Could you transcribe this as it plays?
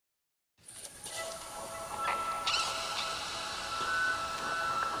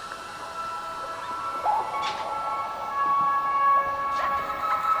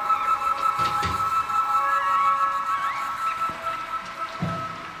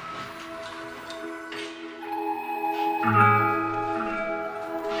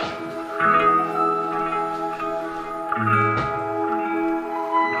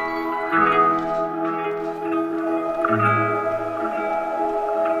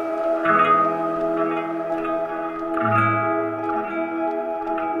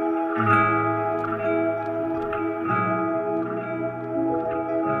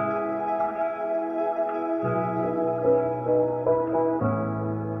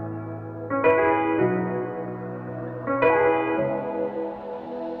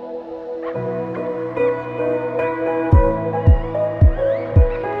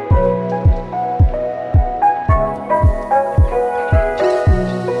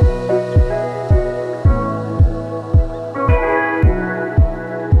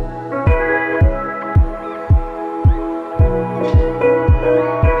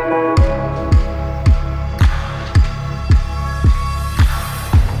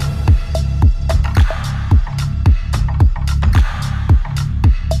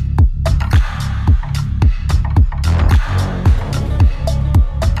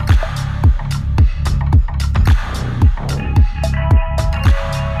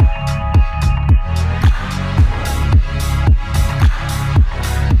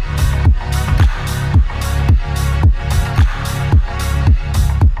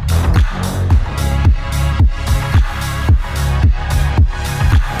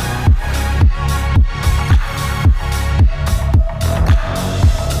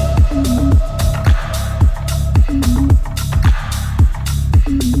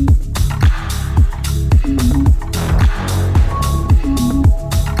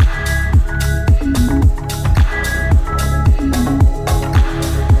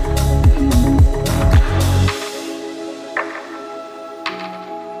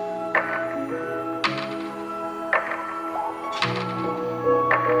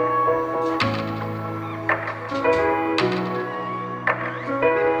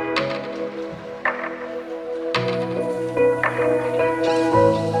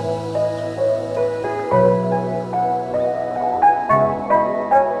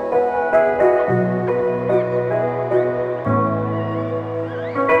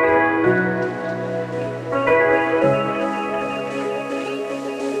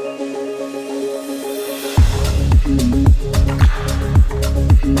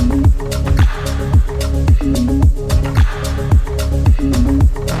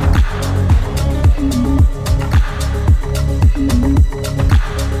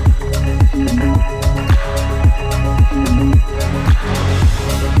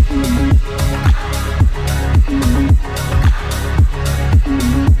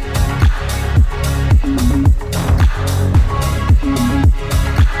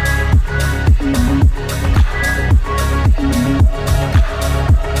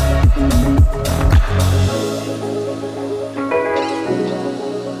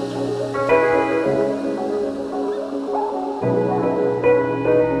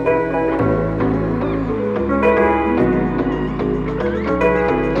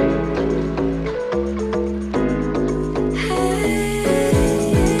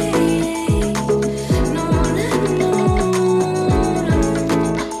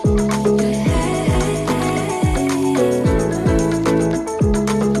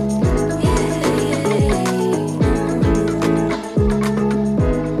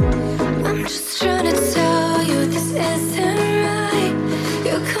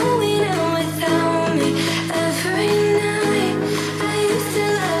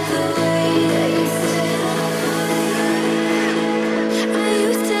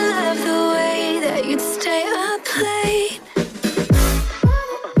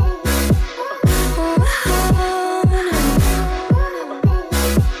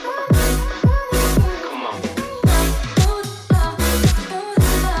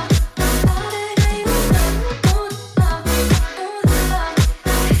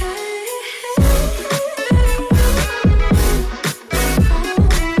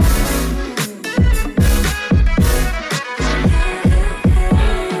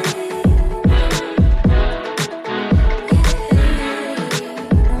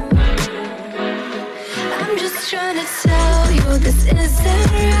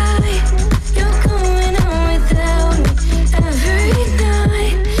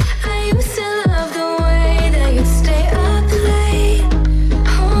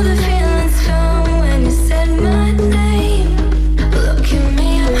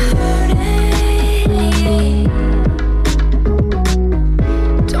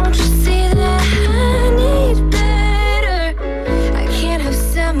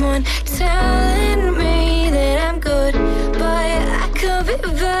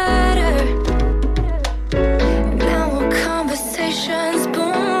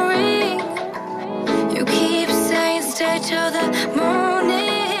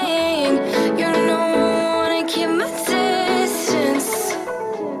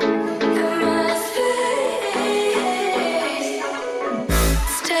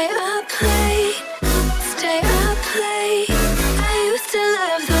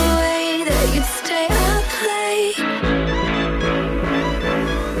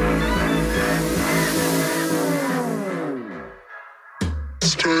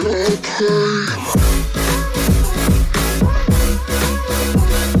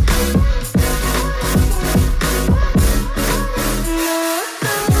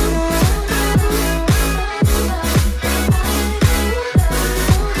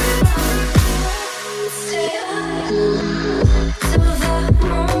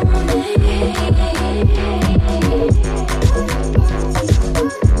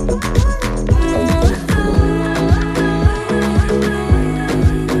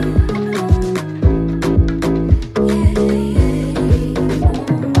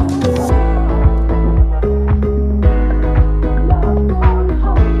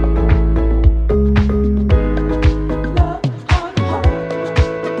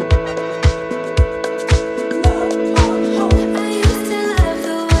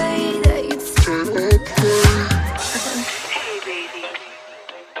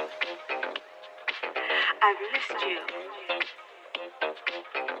I've missed you.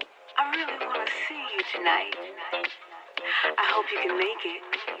 I really want to see you tonight. I hope you can make it.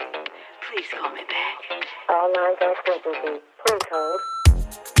 Please call me back. All lines are frequency. Please hold.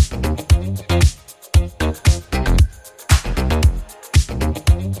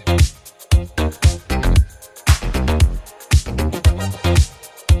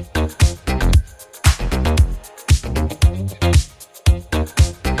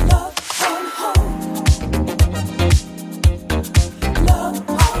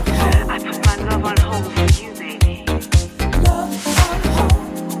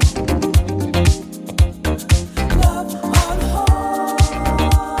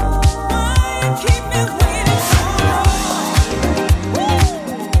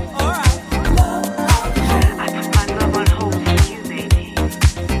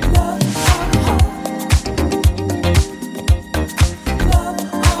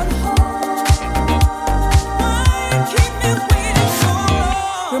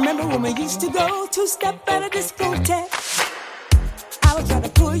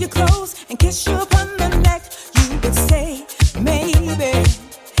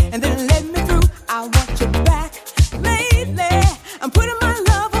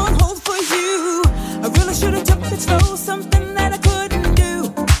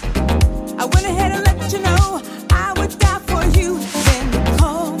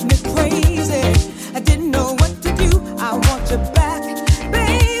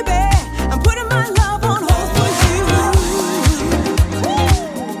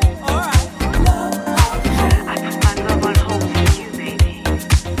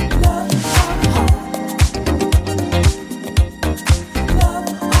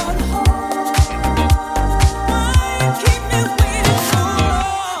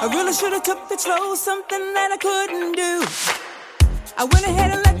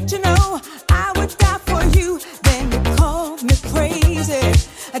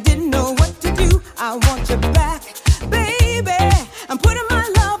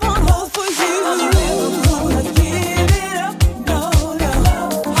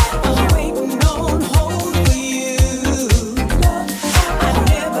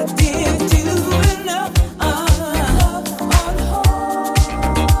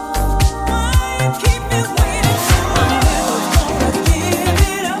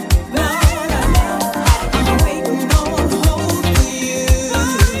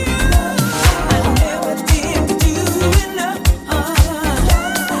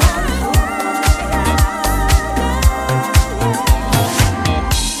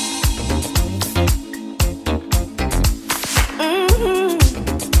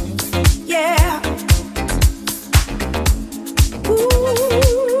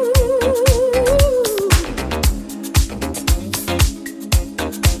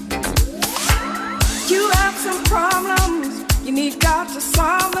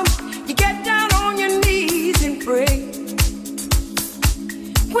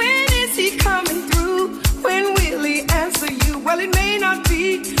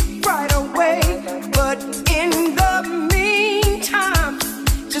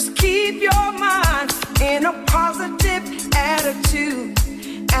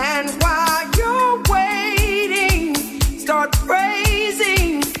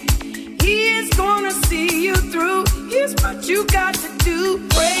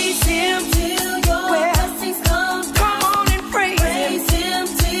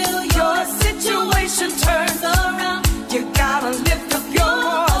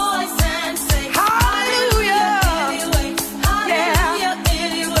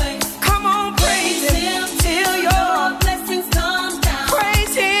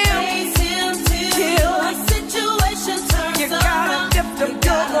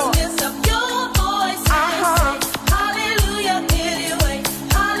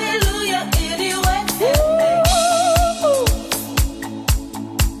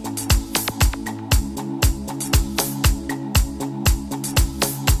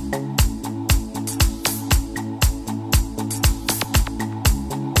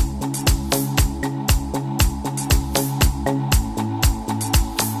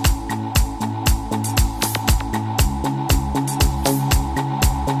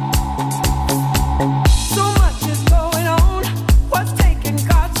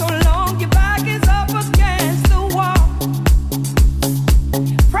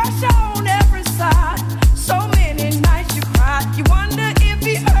 On every side, so many nights you cried. You wonder if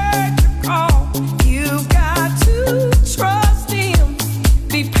he heard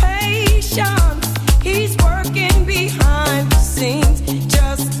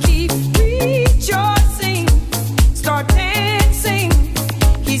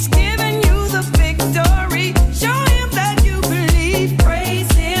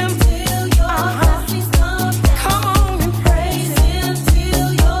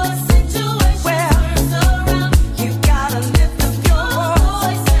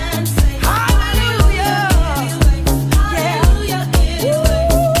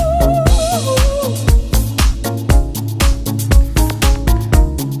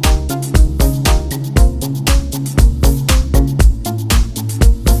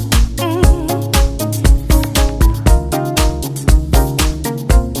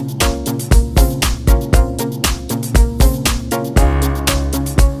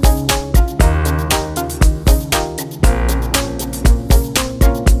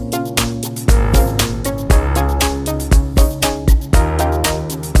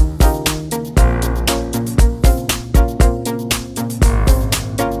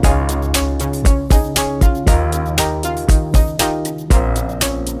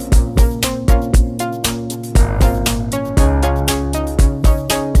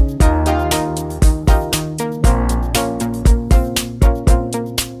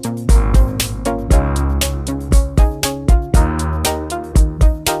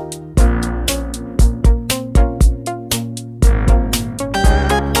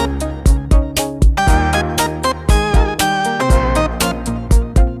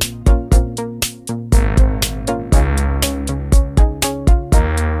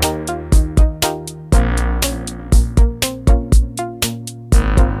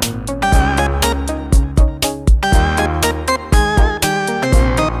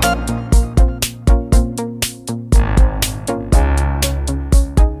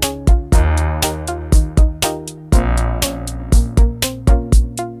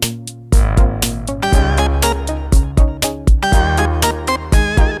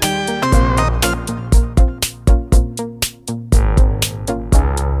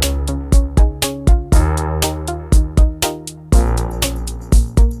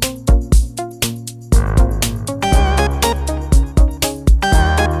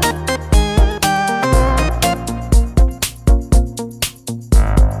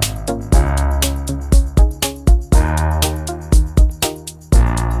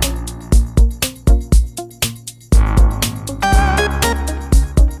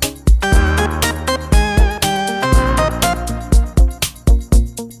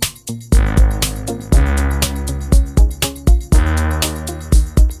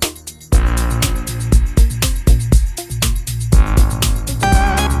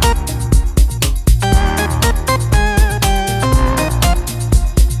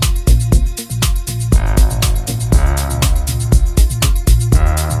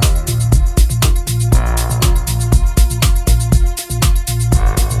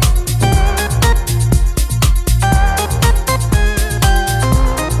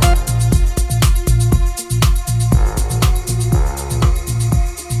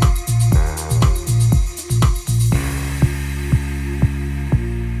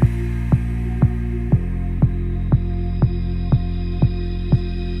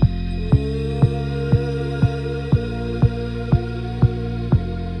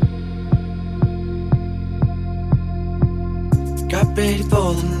ready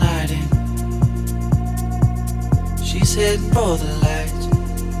for the night in. She's heading for the lights,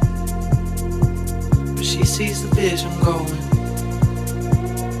 but she sees the vision going,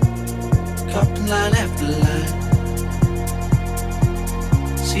 cupping line after line.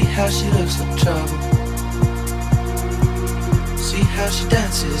 See how she looks like trouble, see how she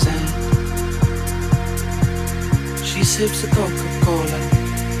dances and she sips the Coca-Cola.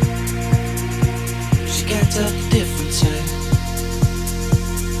 She can't tell the difference, eh?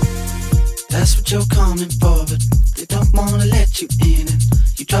 That's what you're coming for, but they don't wanna let you in. And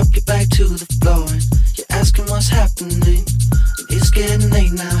you drop your back to the floor and you're asking what's happening. It's getting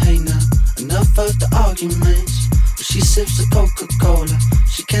late now, hey now, enough of the arguments. But she sips the Coca-Cola,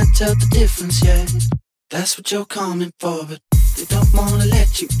 she can't tell the difference yet. That's what you're coming for, but they don't wanna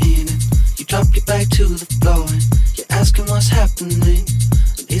let you in. And you drop your back to the floor and you're asking what's happening.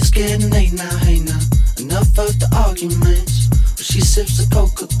 It's getting late now, hey now, enough of the arguments. But she sips the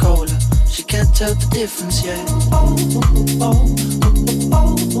Coca-Cola, she can't tell the difference yet.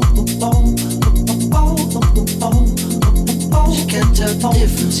 She can't tell the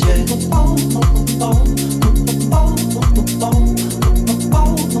difference yet.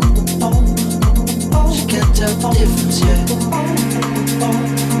 She can't tell the difference yet.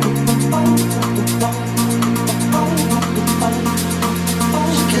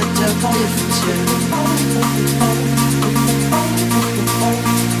 She can't tell the difference yet.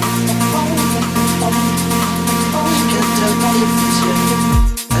 She can't tell the difference yet.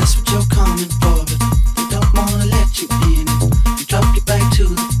 That's what you're coming for, but they don't wanna let you in. You drop your back to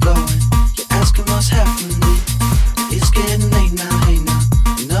the floor and you're asking what's happening. It's getting late now, hey now,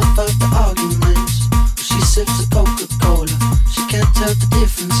 enough of the arguments. But she sips the Coca-Cola, she can't tell the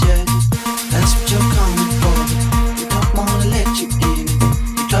difference yet. That's what you're coming for, but they don't wanna let you in.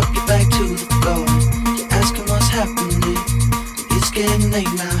 You drop your back to the floor and you're asking what's happening. It's getting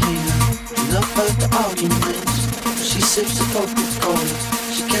late now, hey now, enough of the arguments. But she sips the Coca-Cola,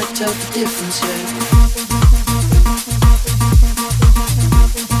 she can't tell the difference yet.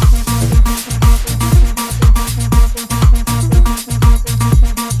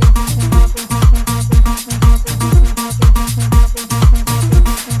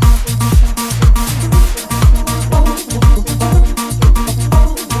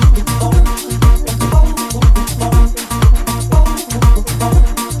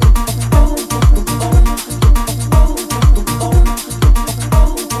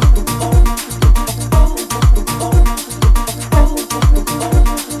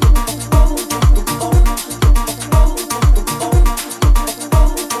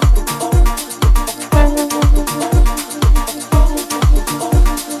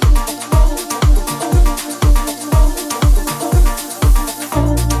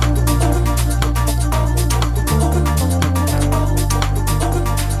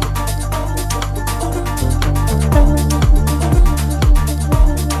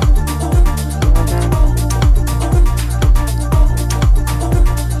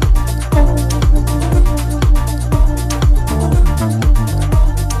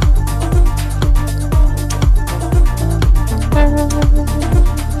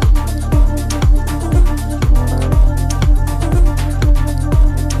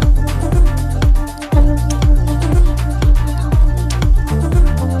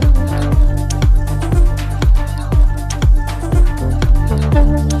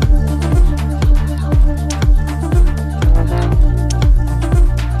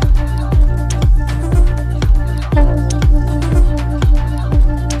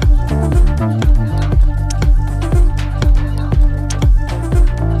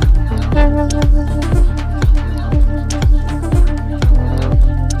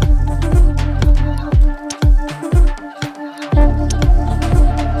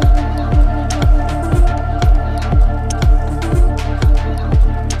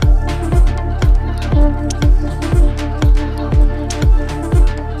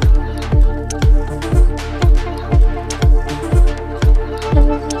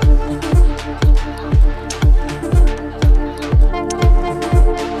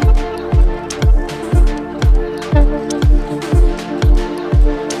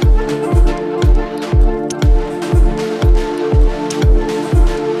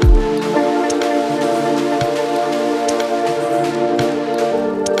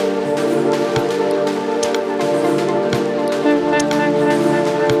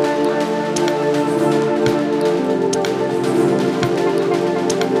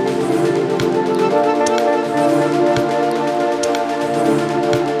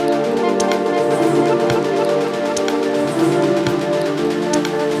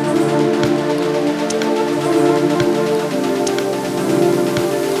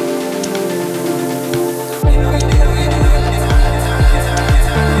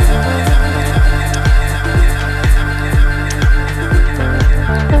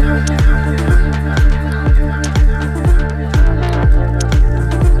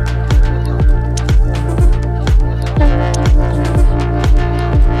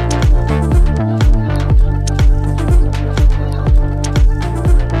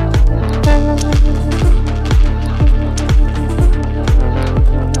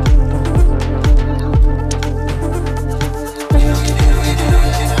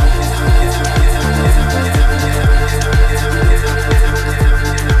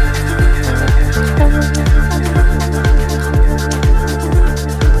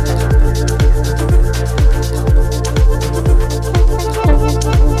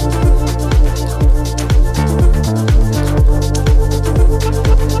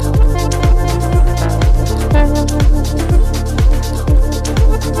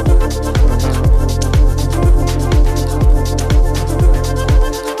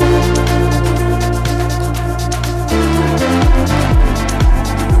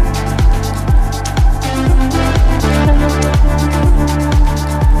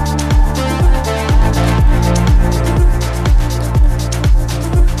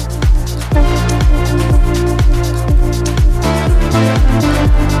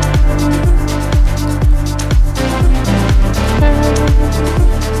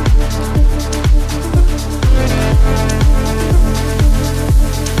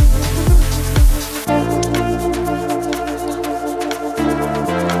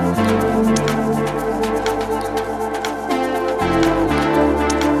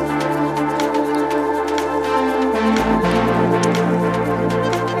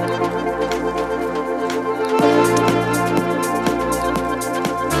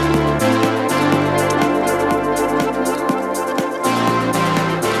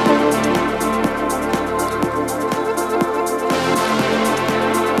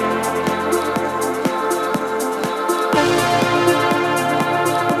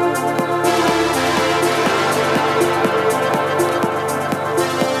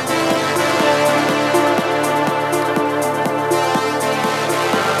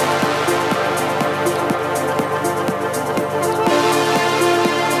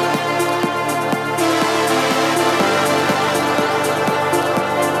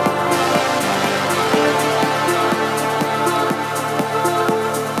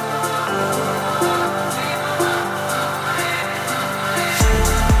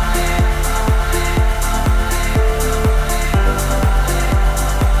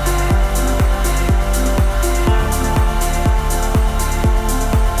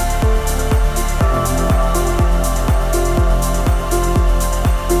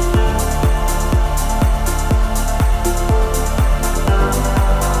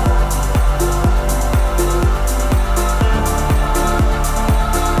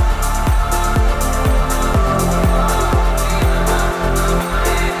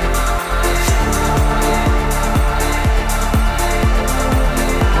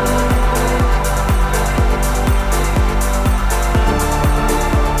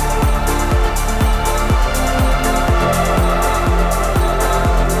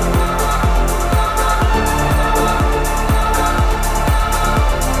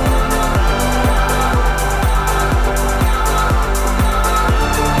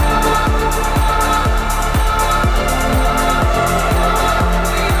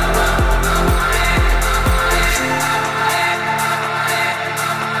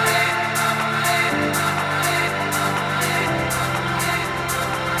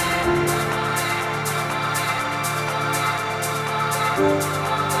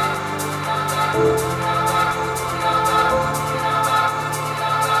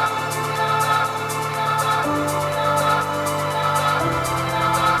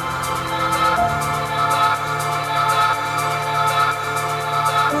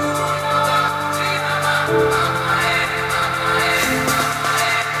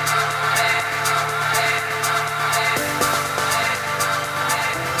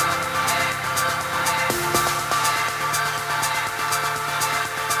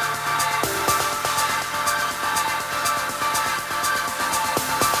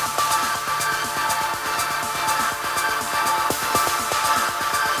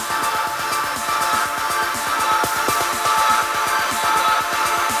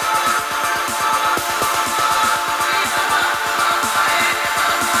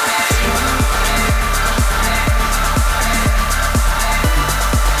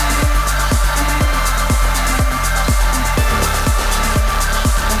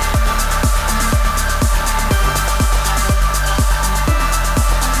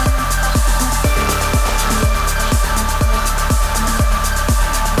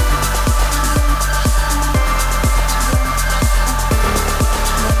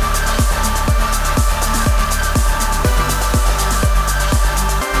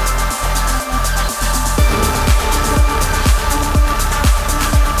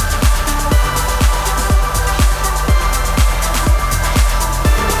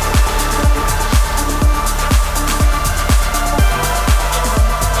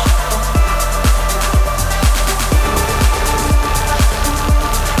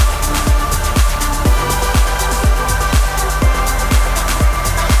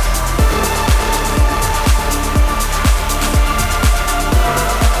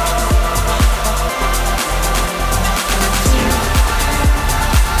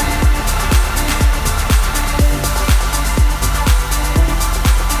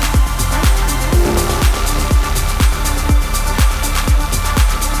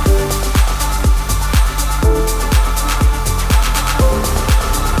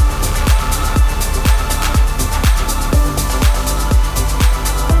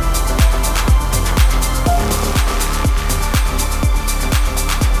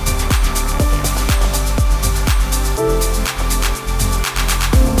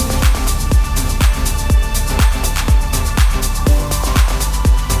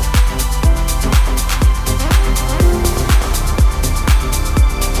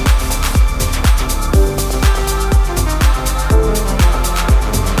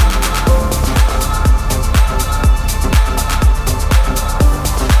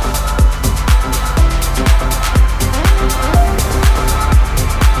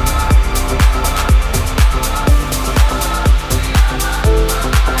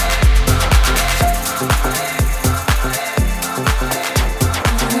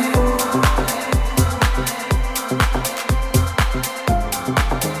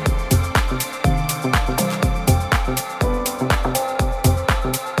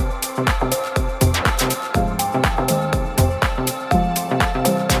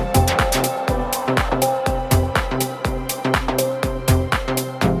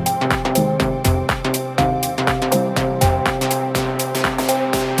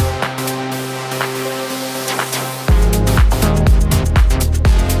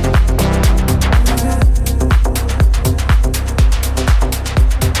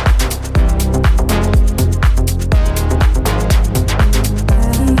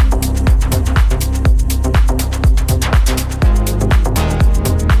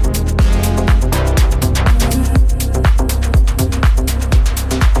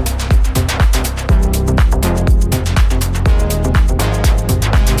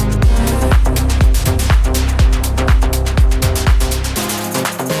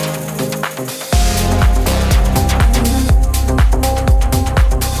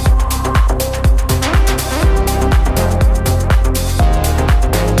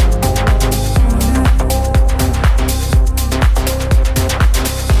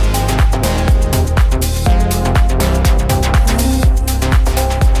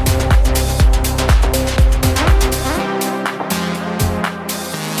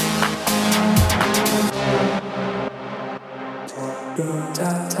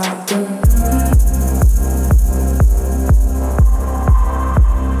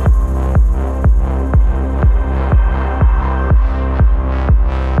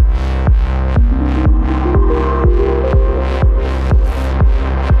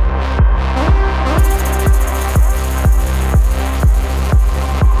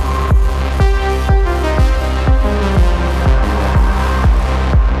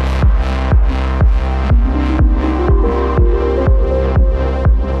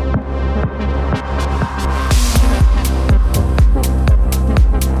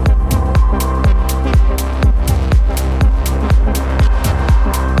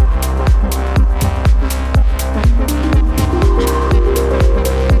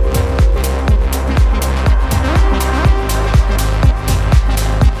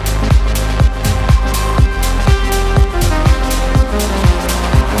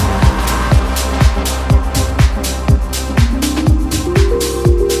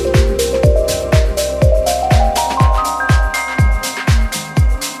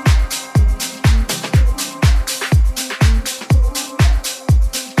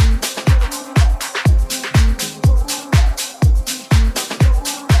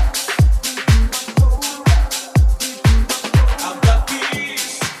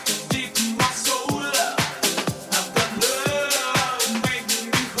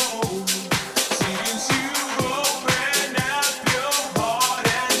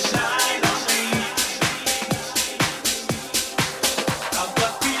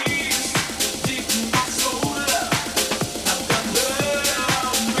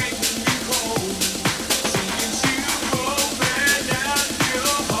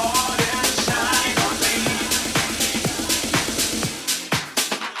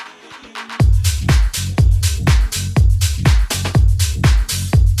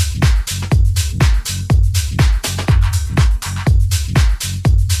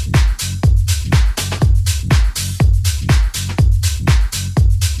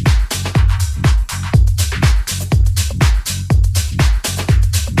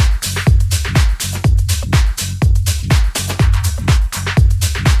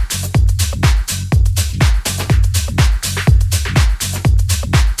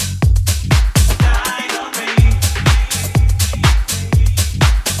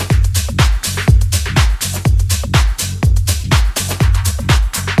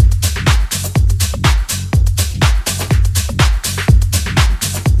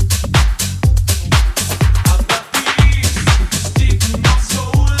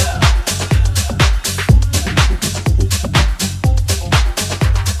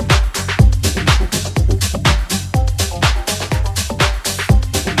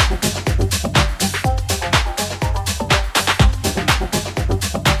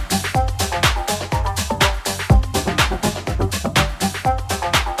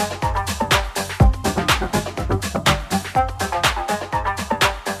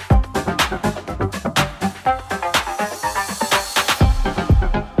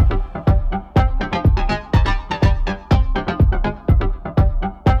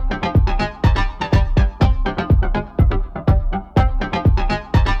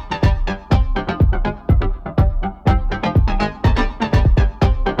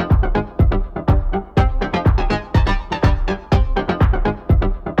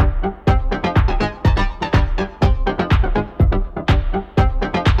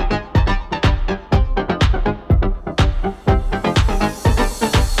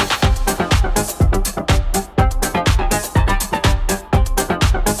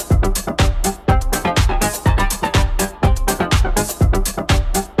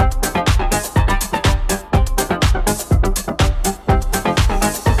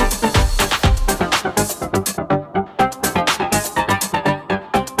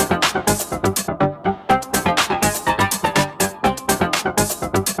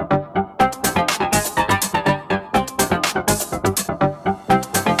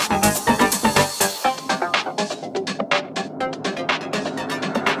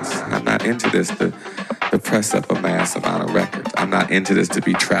 this to press up a mass amount of records. I'm not into this to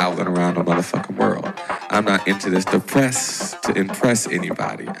be traveling around the motherfucking world. I'm not into this to impress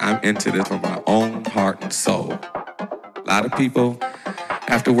anybody. I'm into this for my own heart and soul. A lot of people,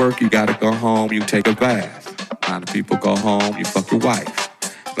 after work, you gotta go home, you take a bath. A lot of people go home, you fuck your wife.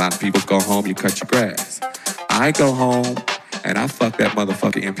 A lot of people go home, you cut your grass. I go home and I fuck that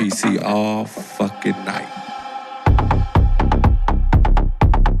motherfucking MPC all fucking night.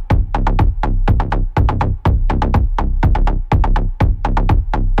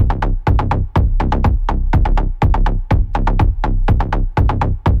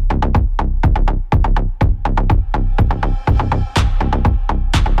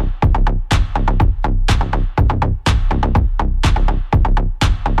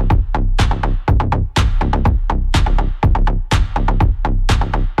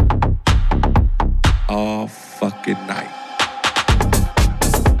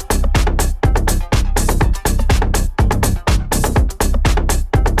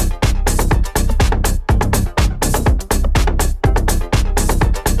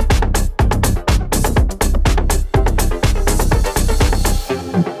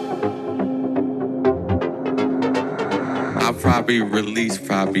 Release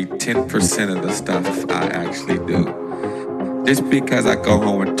probably 10% of the stuff I actually do. Just because I go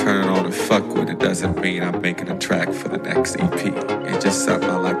home and turn it on and fuck with it doesn't mean I'm making a track for the next EP. It's just something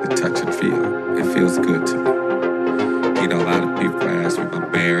I like to touch and feel. It feels good to me. You know, a lot of people ask me if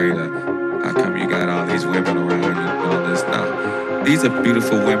I'm married or how come you got all these women around you and all this. No, these are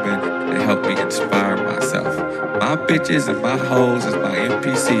beautiful women that help me inspire myself. My bitches and my hoes is my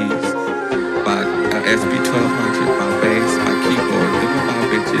MPCs, my SB1200, my bass, my keyboard, them are my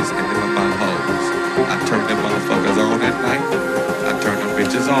bitches and them are my hoes. I turn them motherfuckers on at night. I turn them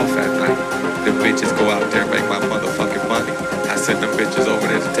bitches off at night. Them bitches go out there and make my motherfucking money. I send them bitches over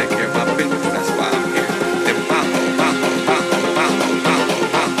there to take care of my business. That's why I'm here. Them my hoe, my hoe, my hoe, my hoe, my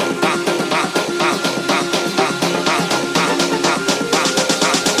hoe, my hoe, my hoe, my hoe, my hoe, my hoe, my hoe, my hoe.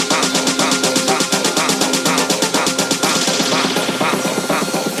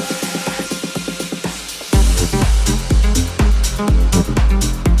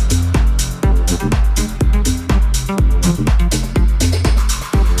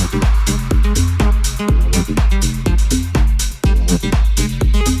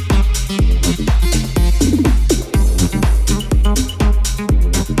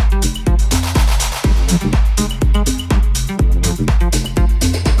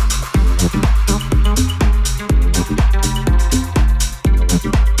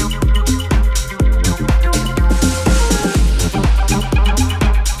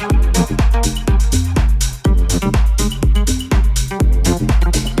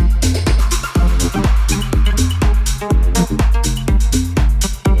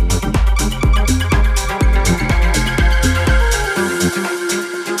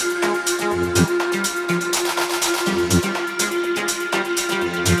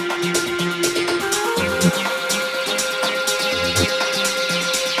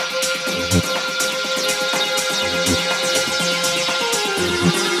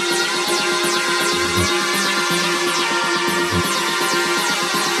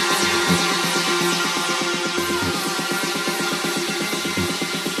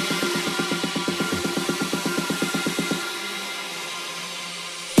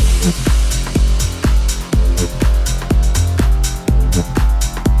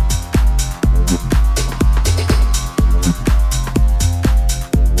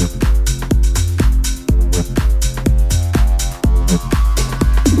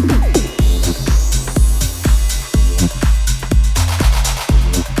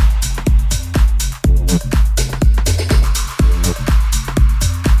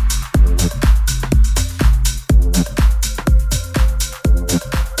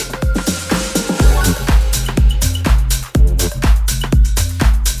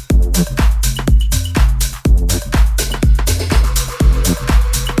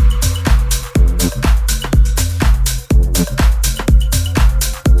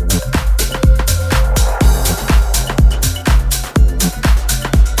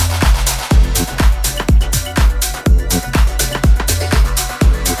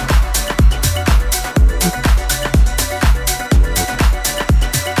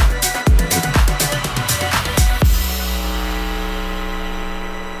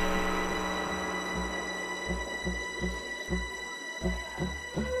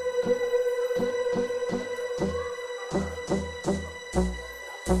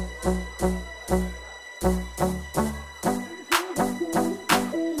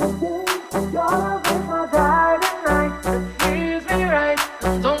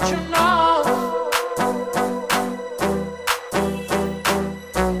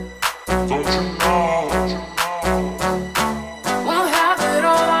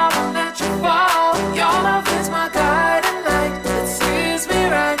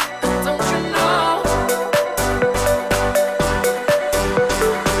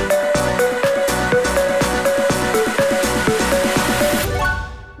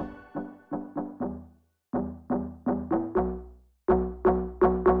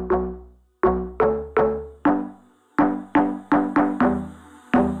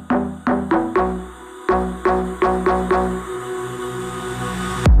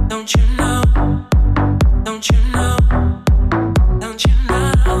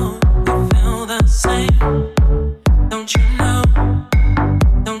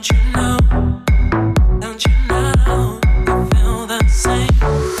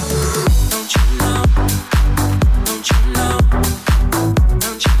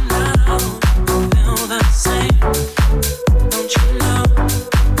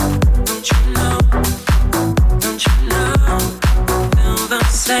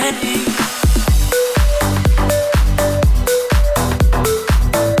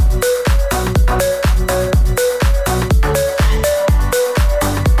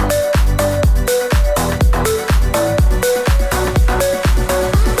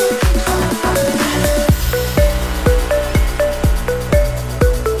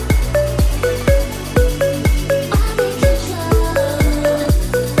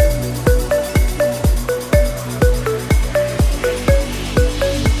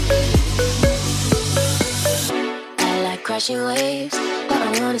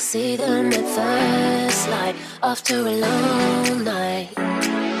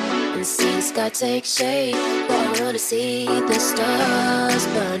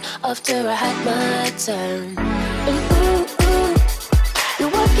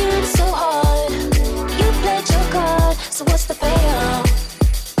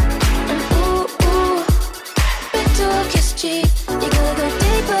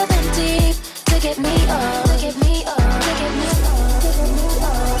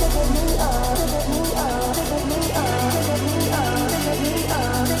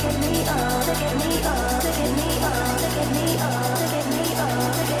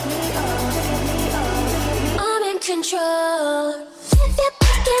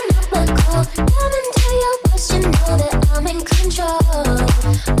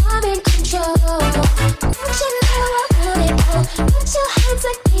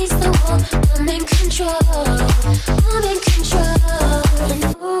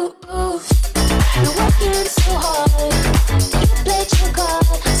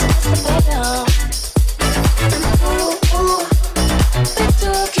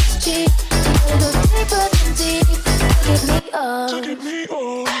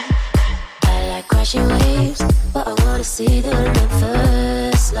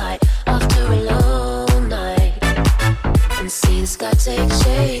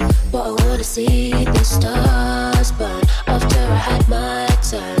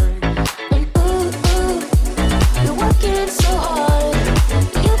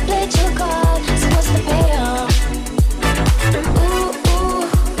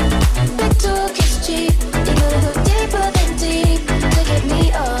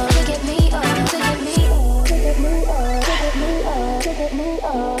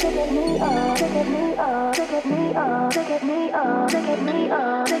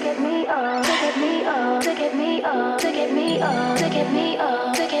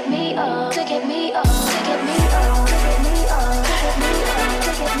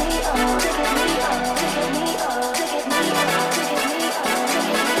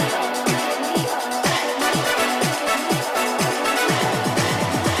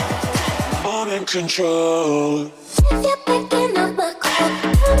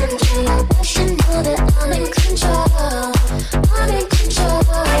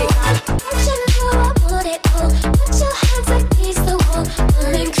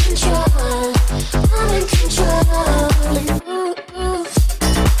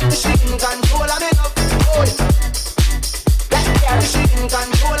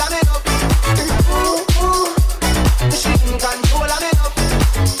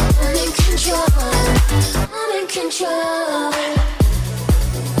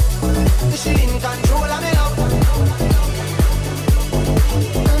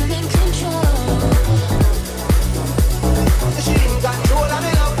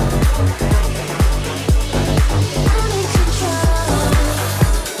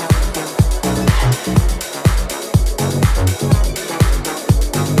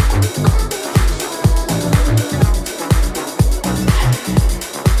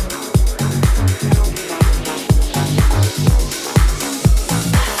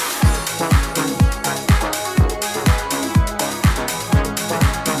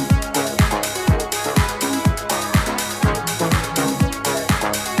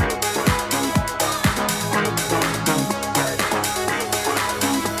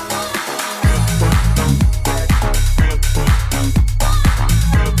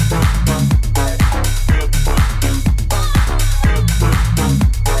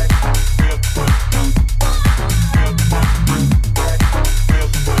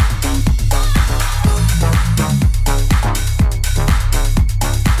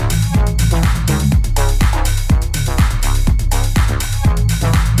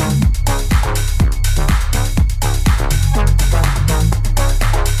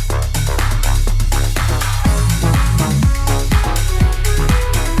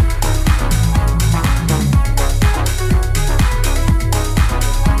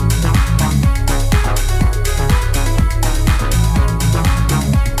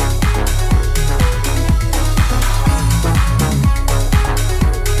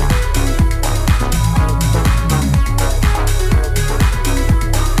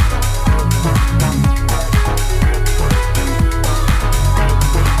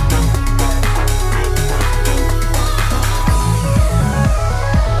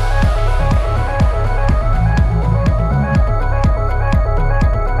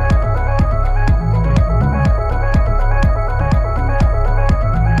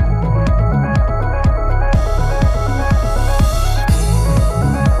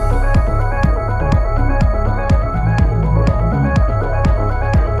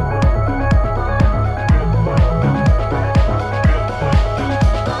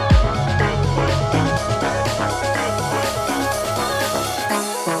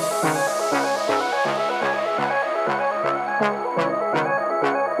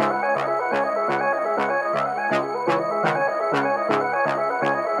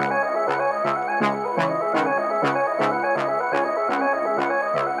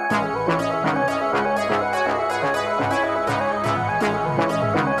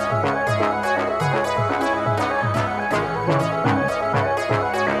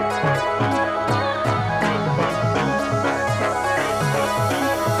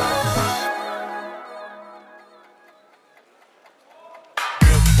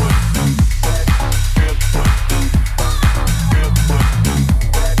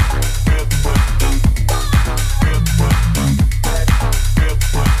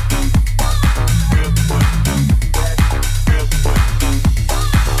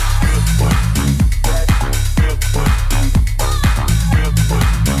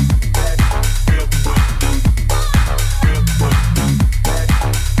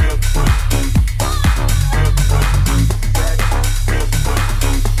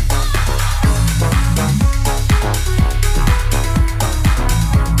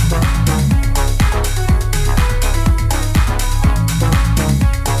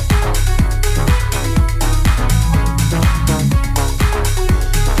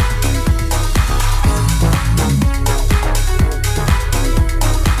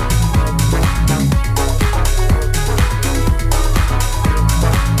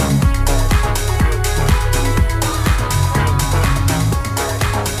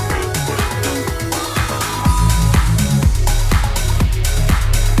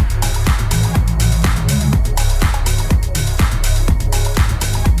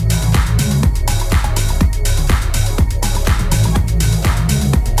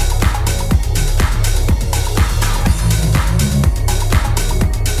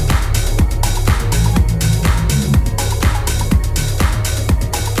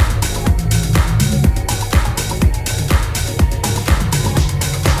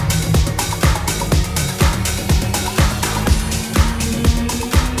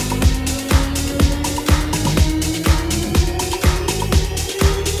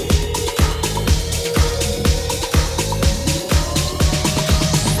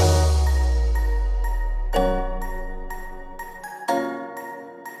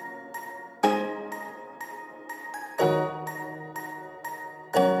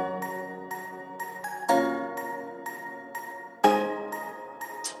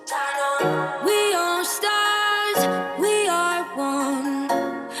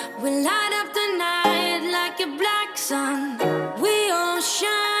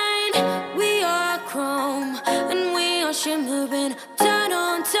 shimmering. Turn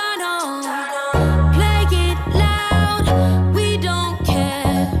on, turn on. Play it loud, we don't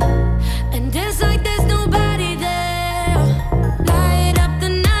care. And dance like there's nobody there. Light up the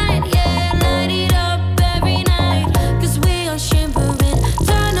night, yeah, light it up every night. 'Cause we are shimmering.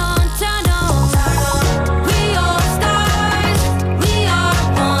 Turn on, turn on. We are stars, we are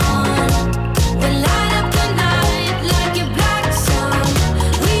one. We light up the night like a black sun.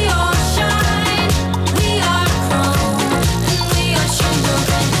 We all shine, we are chrome, and we are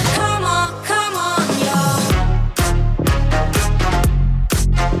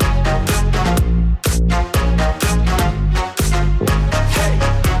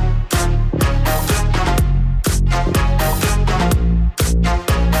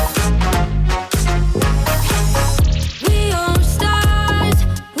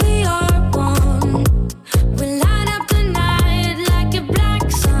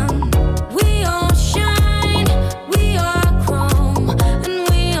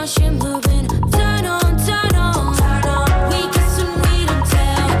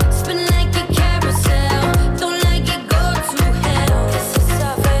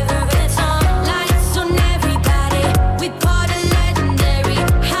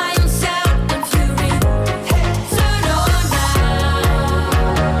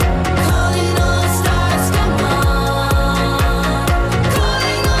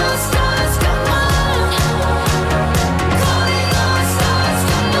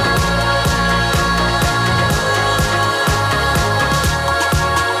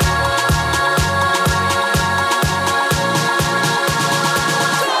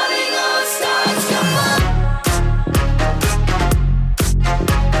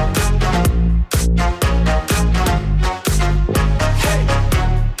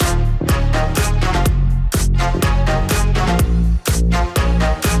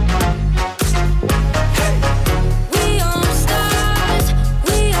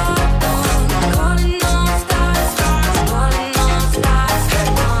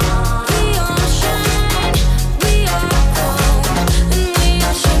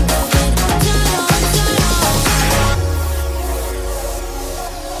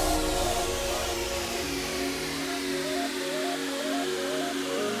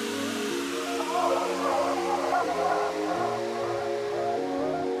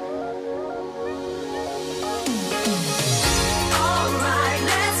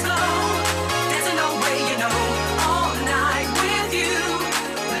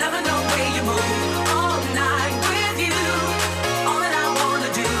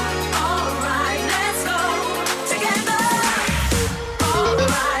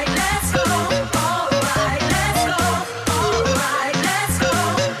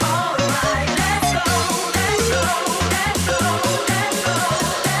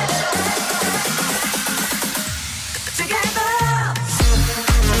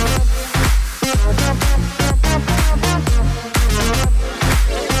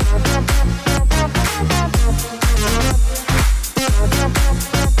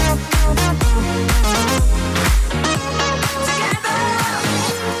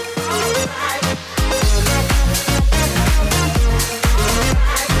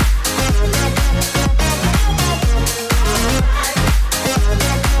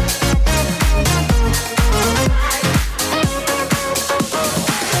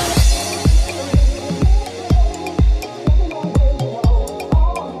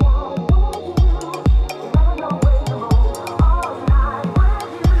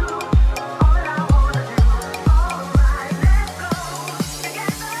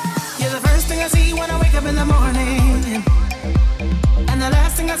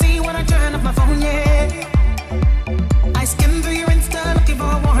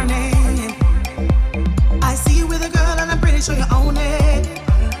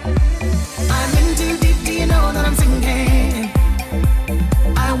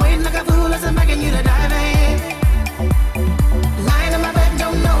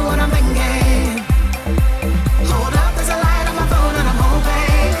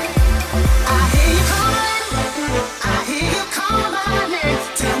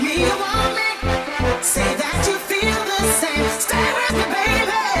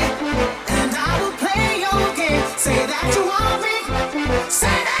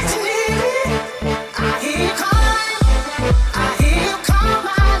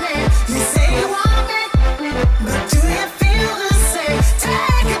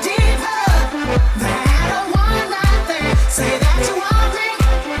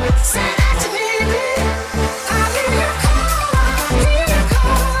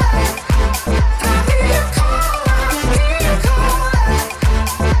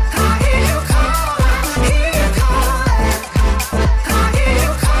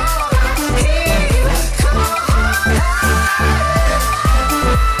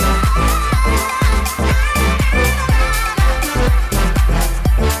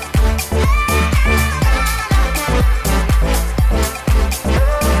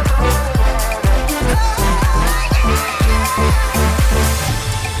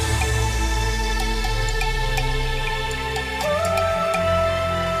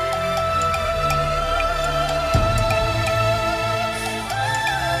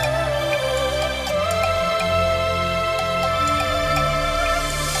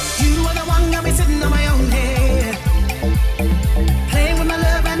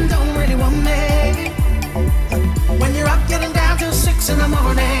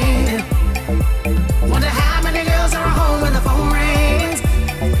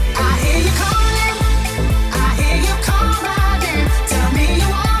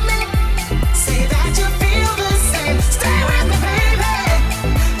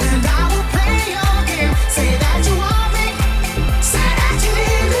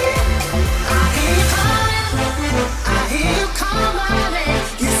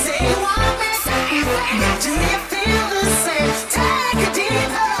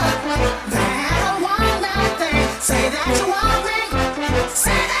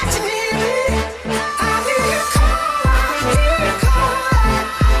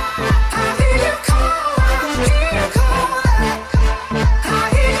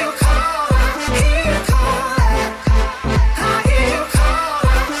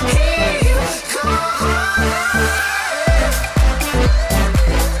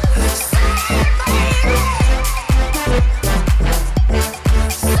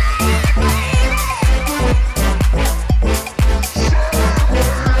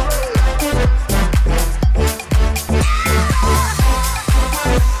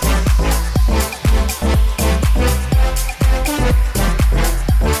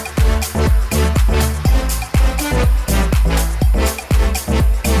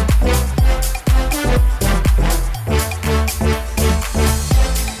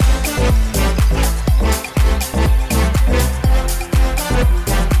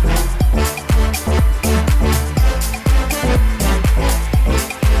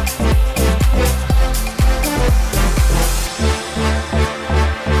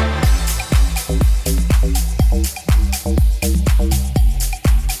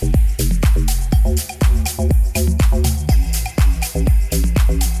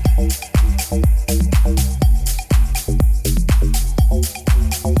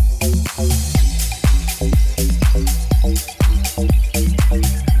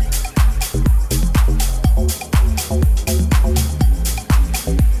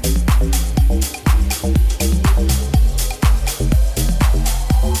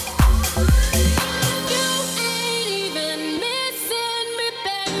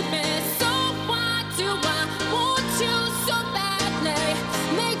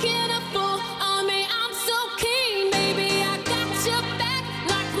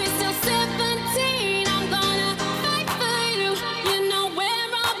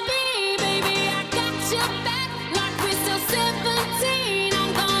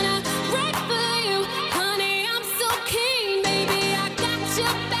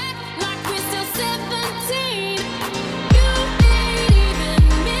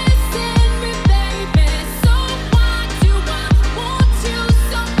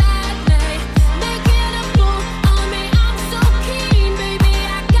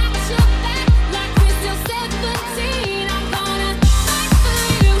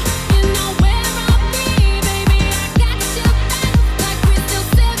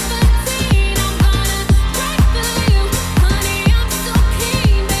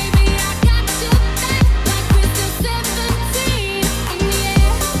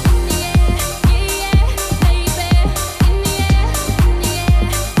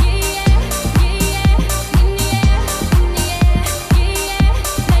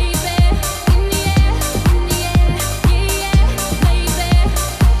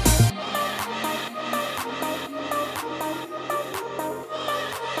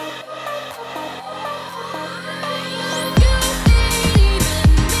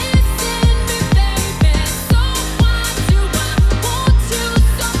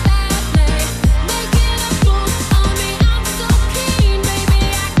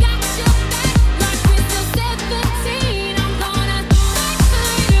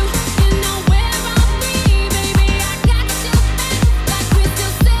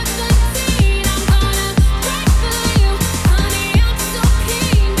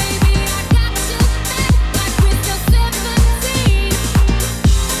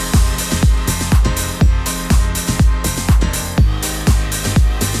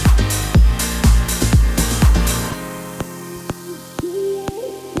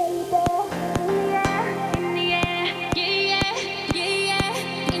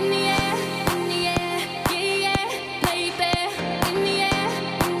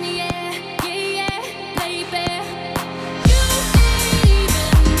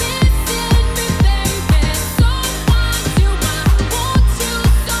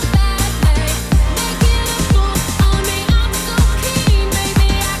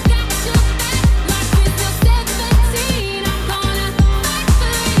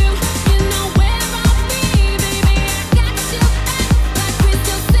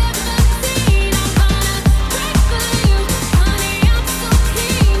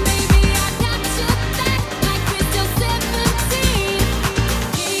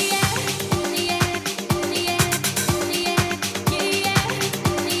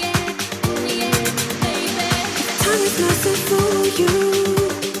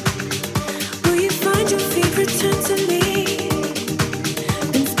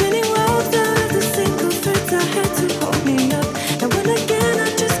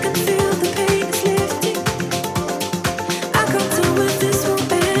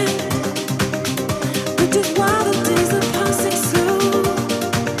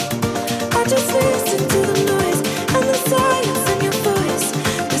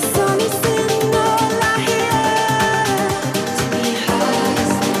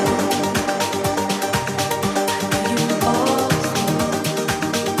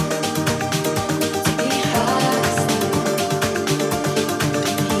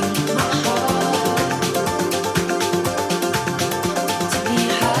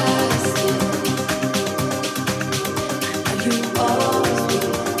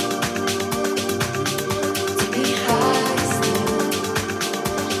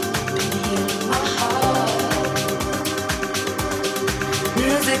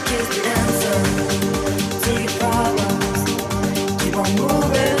Keep on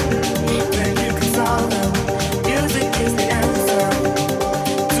moving, then you can solve them.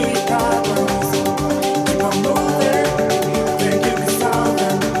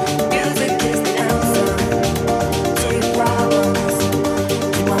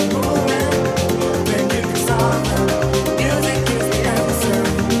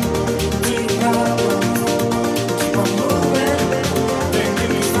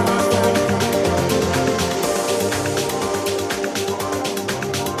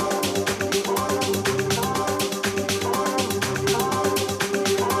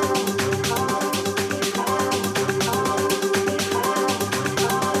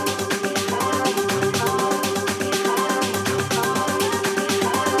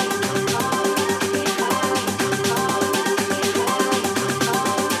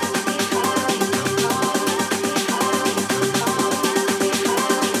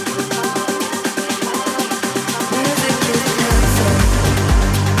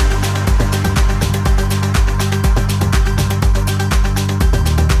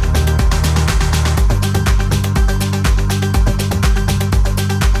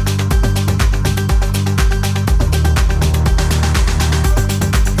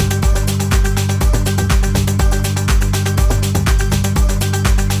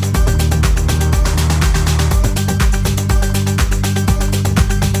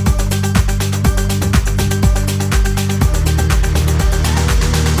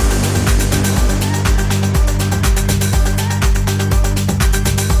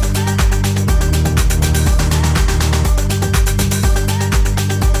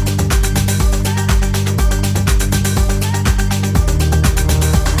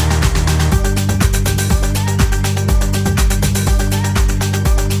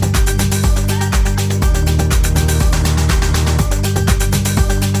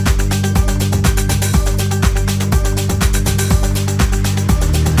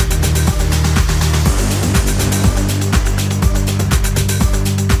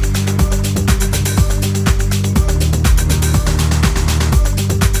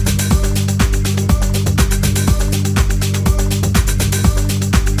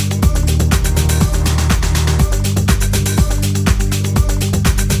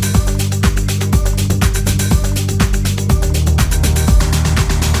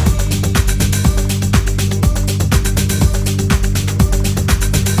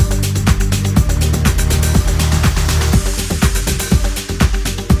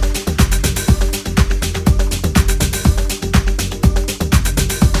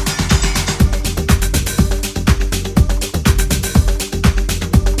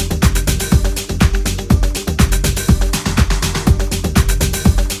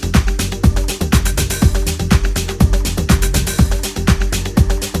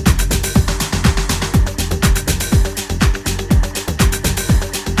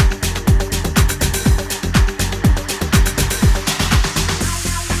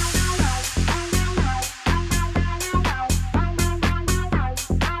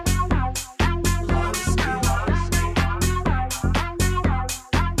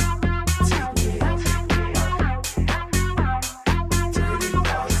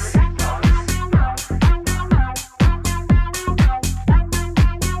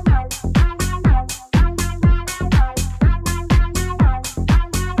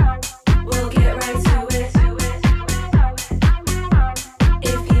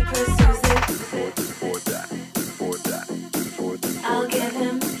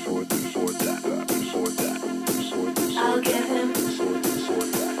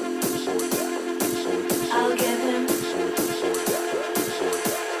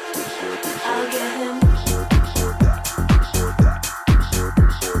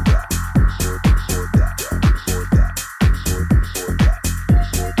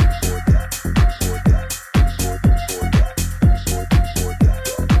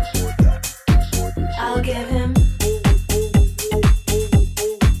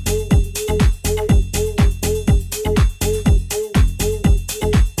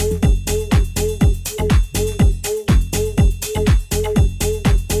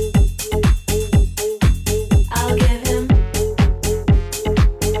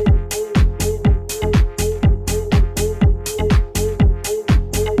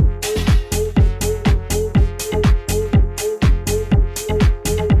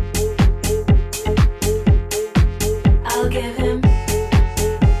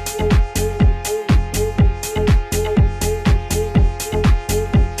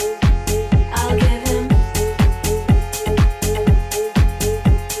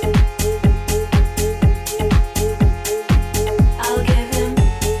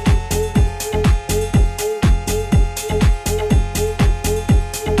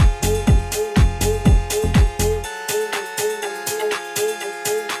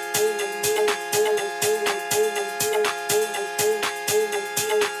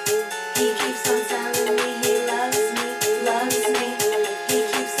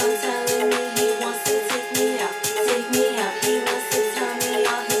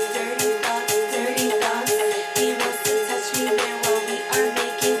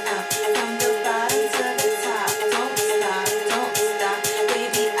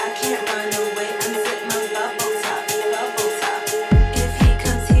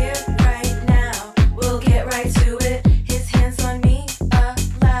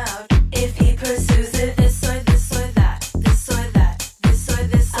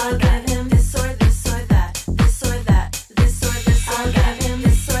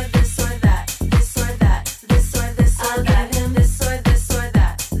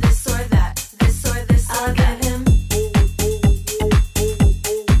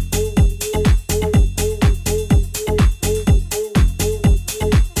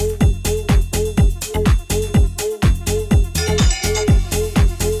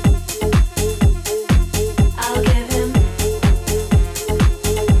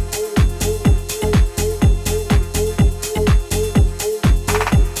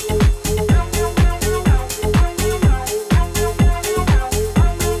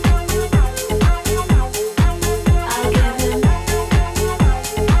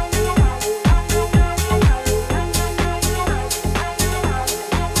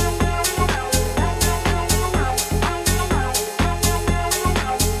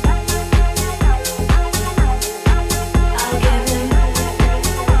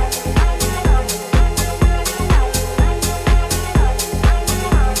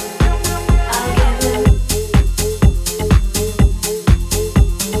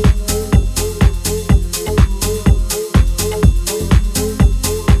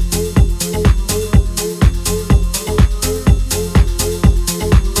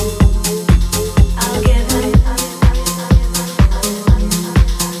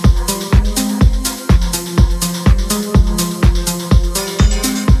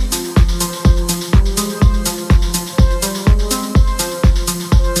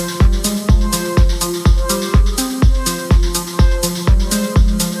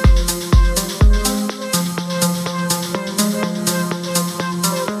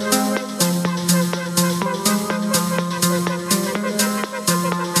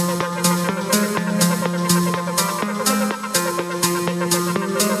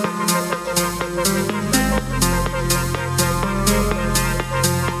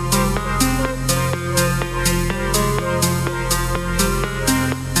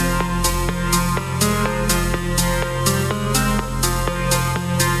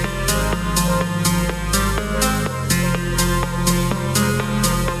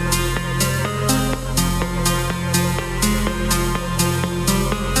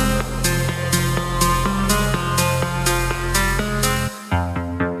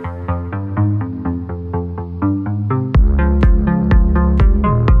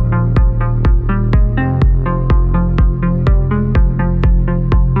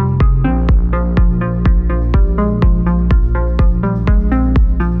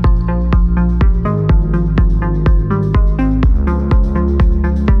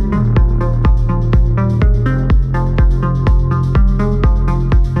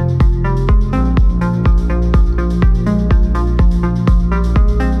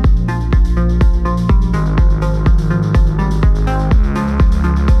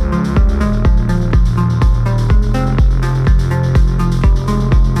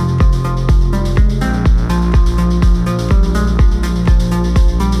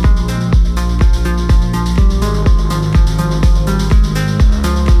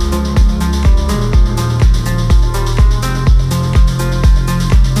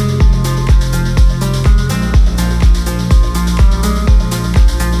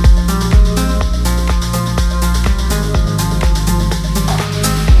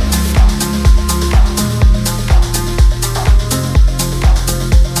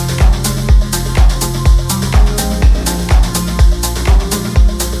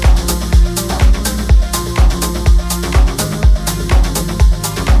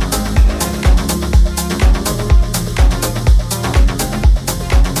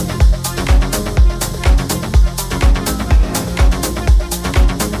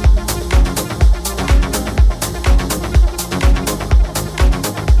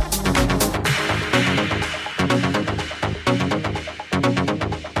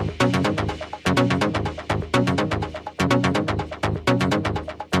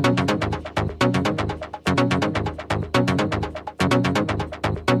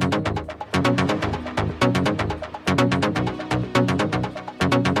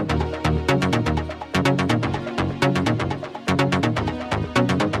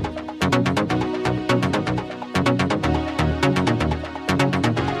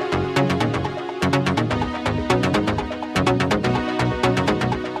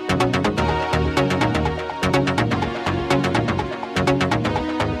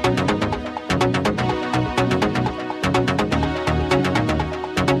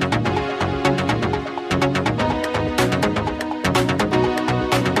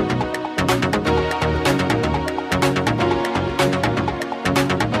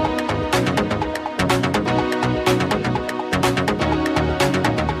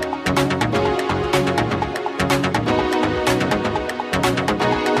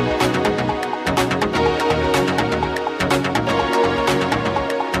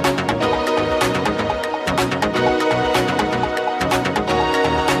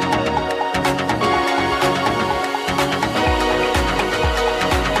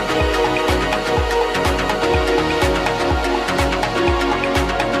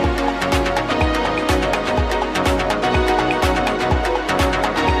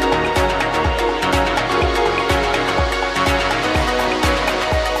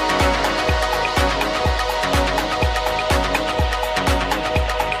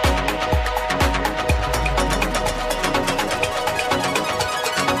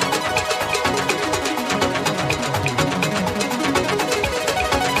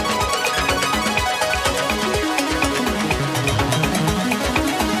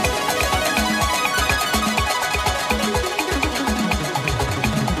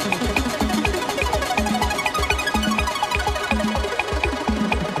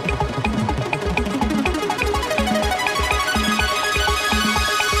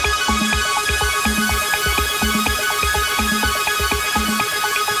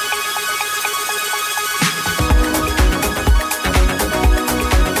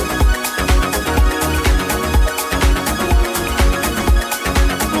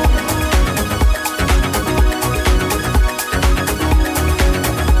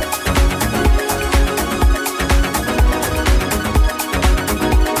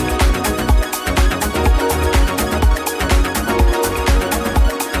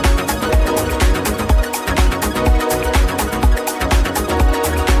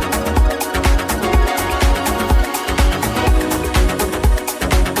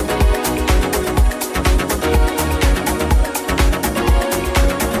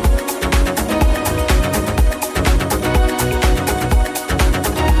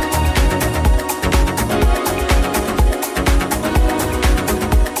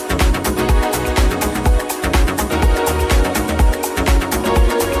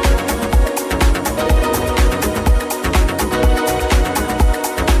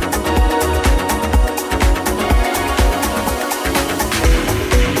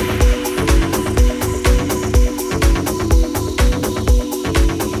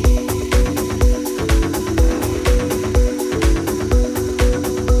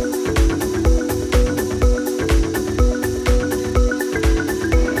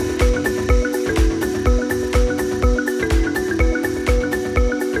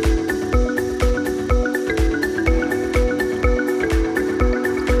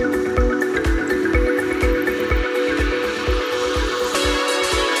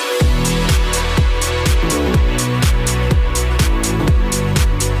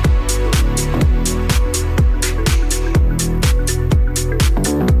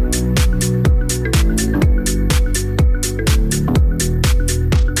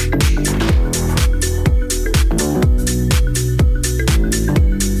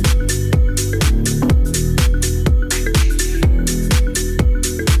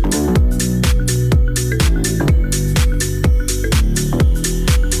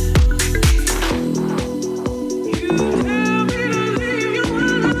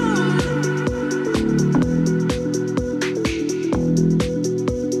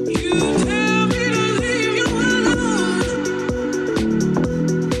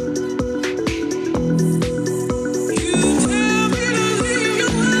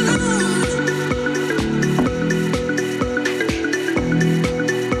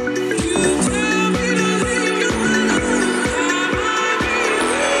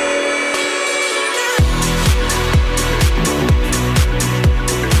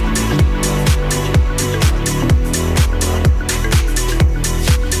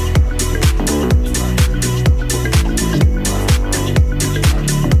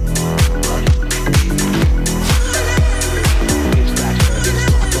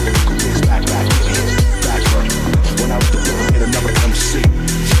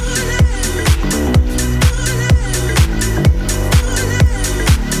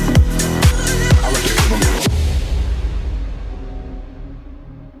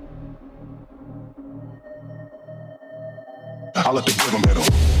 I let the rhythm hit 'em.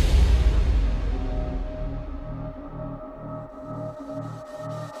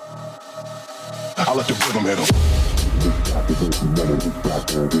 I let the rhythm hit 'em.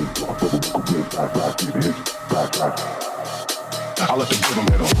 I let the rhythm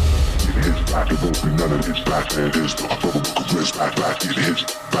hit 'em. Hits back, it won't be none of his back, and his back, hits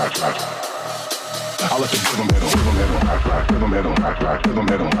back. I let the rhythm hit 'em, rhythm hit 'em, rhythm hit 'em, rhythm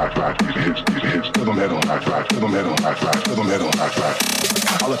hit 'em, hits, rhythm hit 'em, rhythm hit 'em, rhythm hit 'em,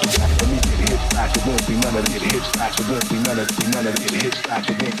 I let the back of me get hits back, it won't be none of it hits back, it won't be none of it hits back,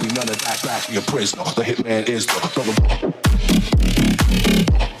 it won't be none of that back. Your prisoner, the hitman is the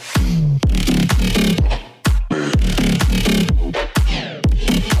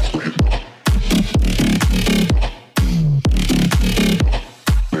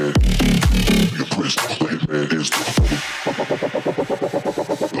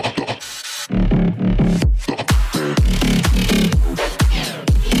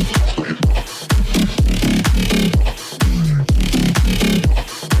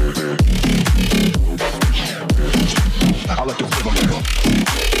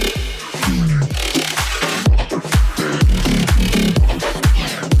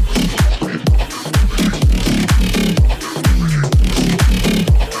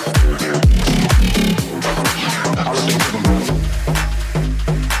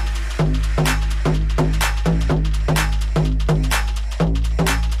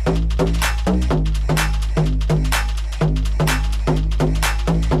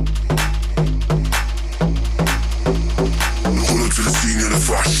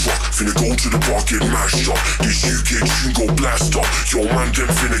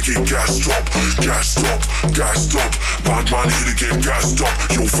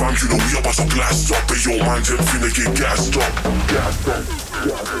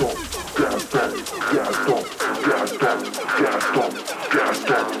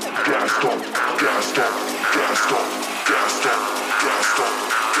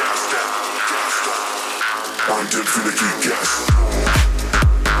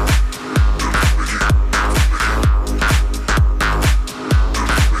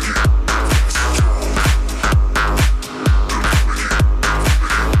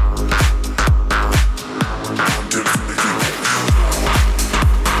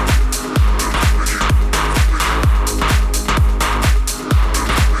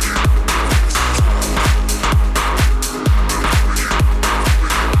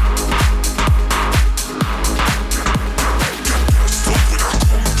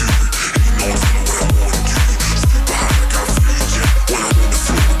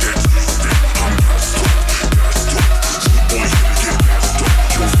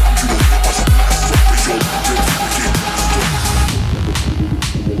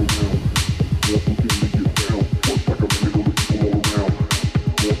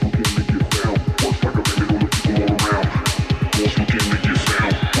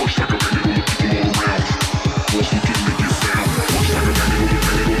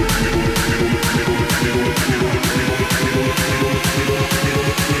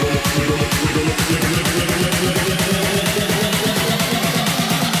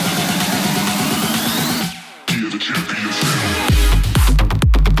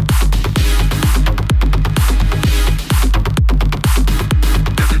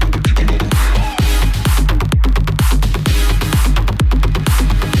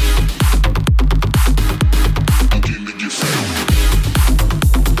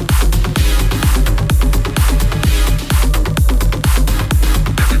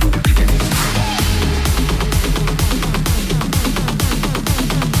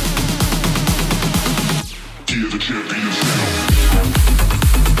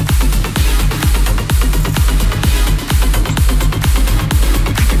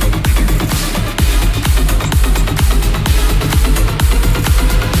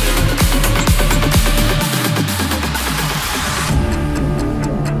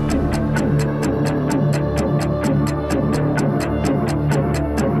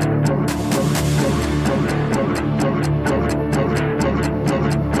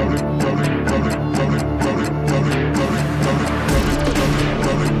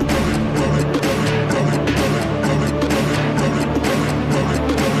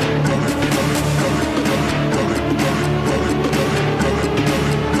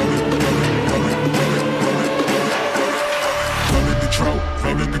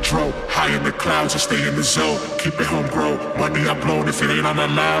clouds, I stay in the zone. Keep it homegrown. Money I'm blown. If it ain't on the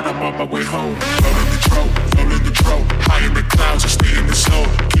line, I'm on my way home. Rolling the drone. High in the clouds, I stay in the zone.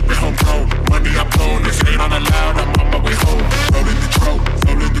 Keep it homegrown. Money I'm blown. If it ain't on the line, I'm on my way home. Rolling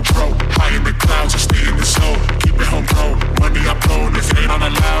the drone. High in the clouds, I stay in the zone. Keep it homegrown. Money I'm blown.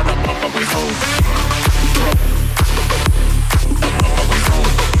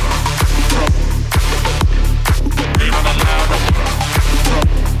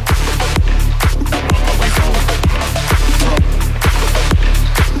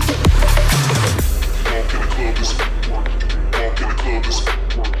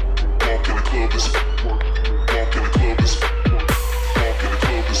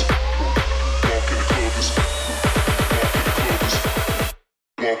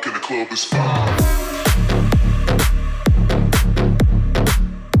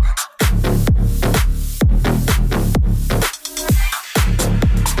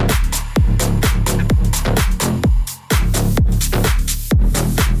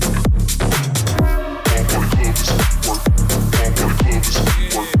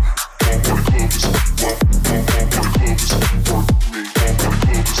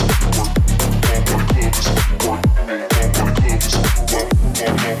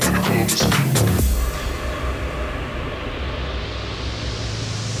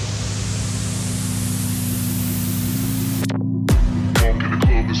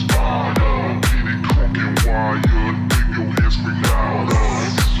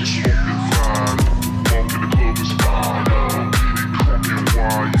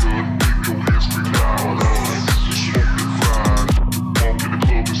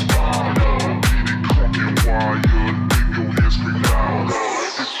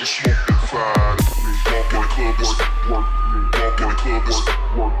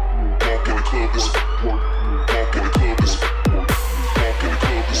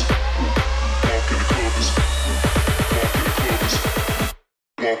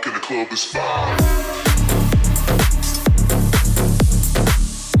 club is fire.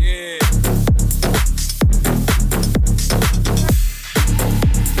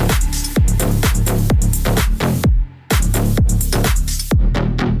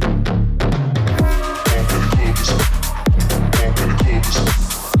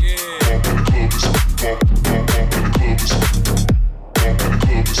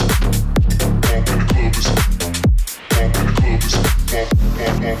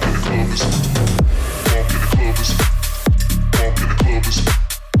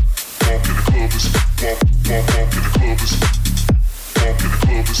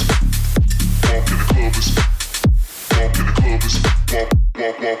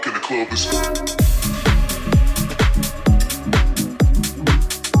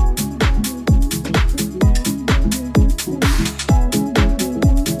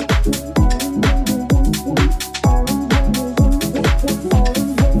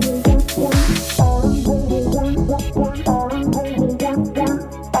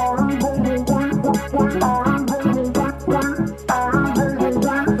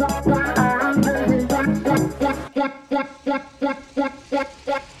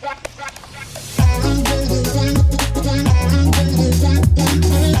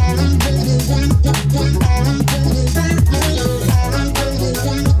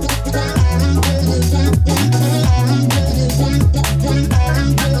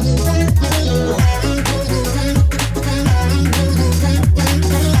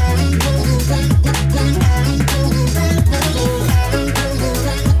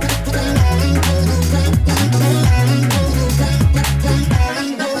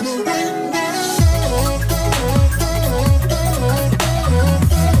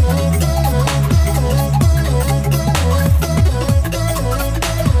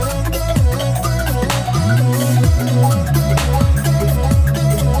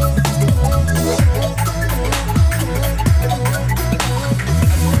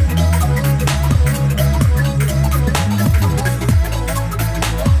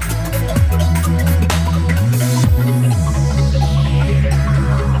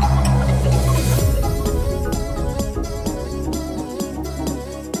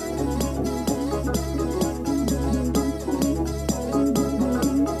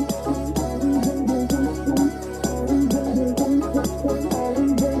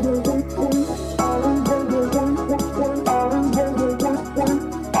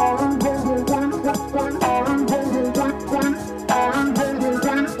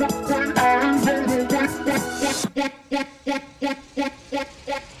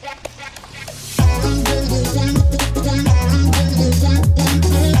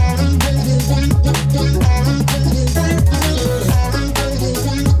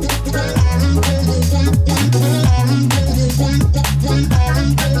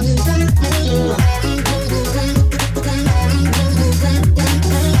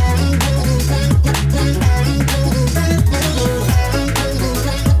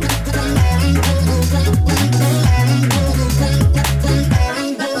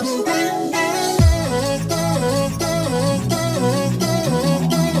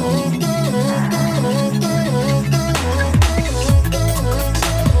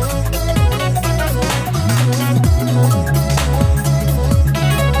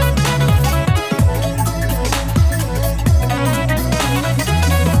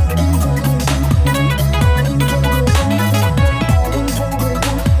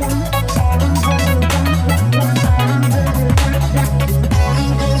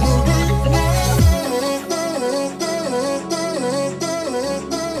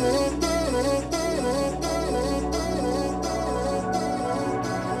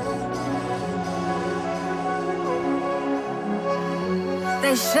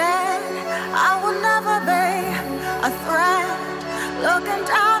 They said I would never be a threat, looking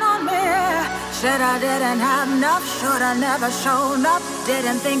down on me. Said I didn't have enough, should I never shown up.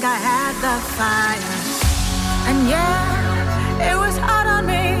 Didn't think I had the fire. And yeah, it was hard on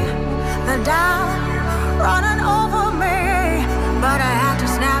me, the doubt running over me. But I had to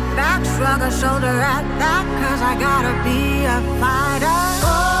snap back, shrug a shoulder at that, 'cause I gotta be a fighter.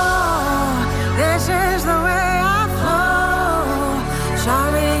 Oh, this is the way I flow.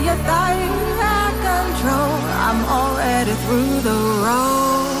 Sorry you thought you had control. I'm already through the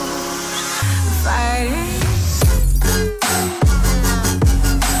road, fighting.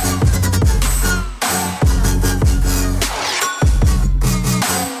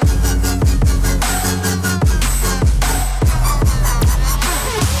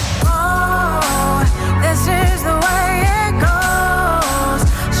 Oh, this is the way it goes.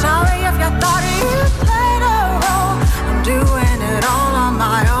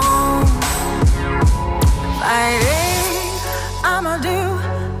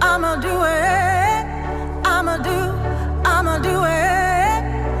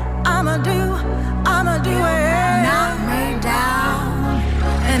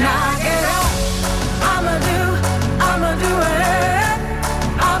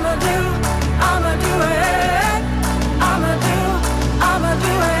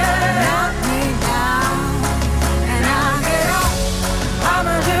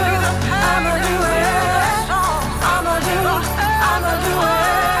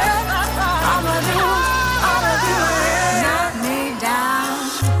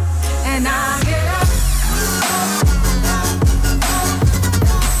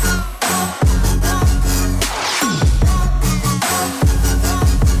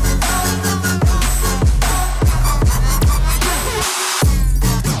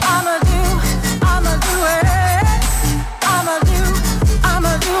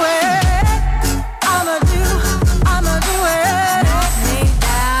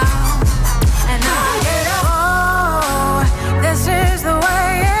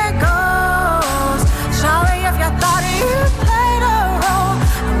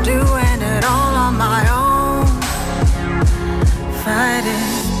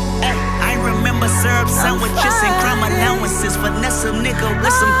 I remember syrup sandwiches and crime allowances. Finesse a nigga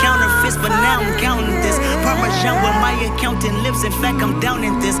with some counterfeits, but now I'm counting this. Parmesan where my accountant lives. In fact, I'm down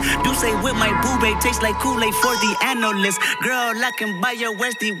in this. Do say with my boo babe tastes like Kool-Aid for the analyst. Girl, I can buy your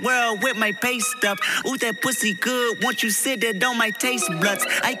Westie world with my pay stub. Ooh, that pussy good. Once you sit it on my taste buds.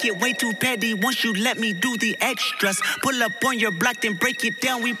 I get way too petty once you let me do the extras. Pull up on your block, then break it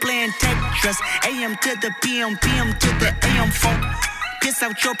down. We playing Tetris. AM to the PM, PM to the AM funk. Piss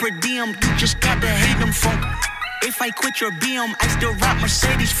out your per diem, you just gotta hate them funk. If I quit your BM, I still rock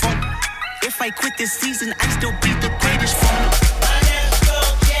Mercedes funk. If I quit this season, I still be the greatest funk.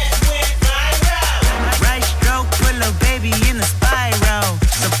 Right stroke, pull a baby in a spiral.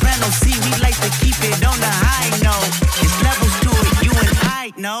 Soprano C, we like to keep it on the high note. It's levels to it, you and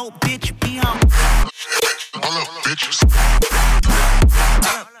I know. Bitch, be on. All up, bitches.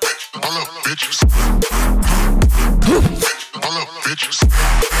 All up, bitches. All up, bitches.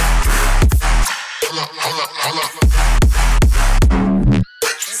 Hold up.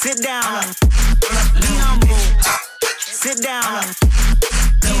 Sit down. Be humble. Sit down.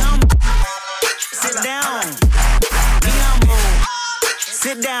 Be humble. Sit down. Be humble.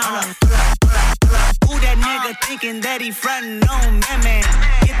 Sit down. Who that nigga thinking that he frontin' on me, man?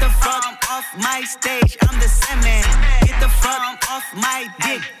 Get the fuck off my stage, I'm the same man. Get the fuck off my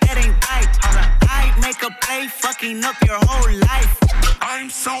dick, that ain't right. I make a play, fucking up your whole life. I'm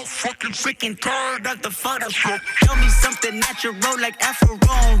so fucking sick and tired of the Photoshop. Show me something natural like Afro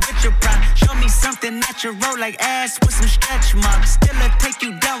on Richard Pryor. Show me something natural like ass with some stretch marks. Still I take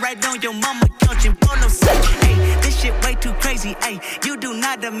you down right on your mama couch and polo set. Hey, this shit way too crazy. Hey, you do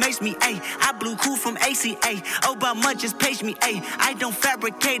not amaze me. Hey, I blew cool from ACA. Obama just page me. Hey, I don't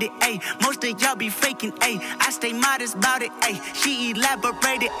fabricate it. Hey, most of y'all be faking. Hey, I stay modest about it. Hey, she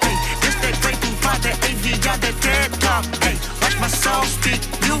elaborated. Hey, this that great thing part that AV y'all that TED talk. Hey, watch my soul speak.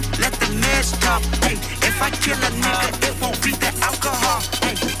 You let the meds talk. Hey, if I kill a nigga, it won't be the alcohol.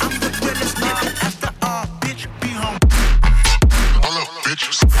 Hey, I'm the realest nigga after all. Bitch, be home. All up,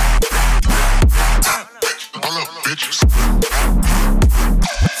 bitches. All up, bitches.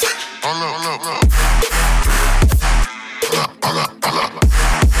 All up.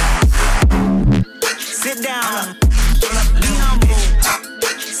 Sit down. Be humble.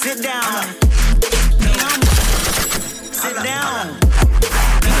 Sit down. Be humble. Sit down.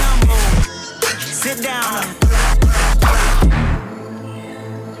 Be humble. Sit down.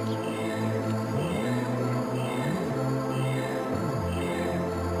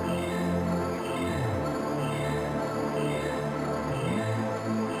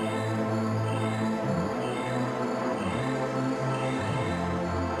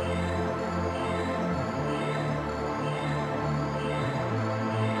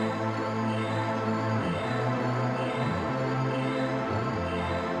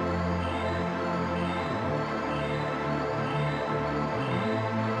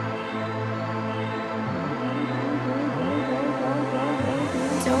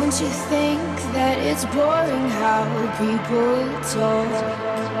 Don't you think that it's boring how people talk?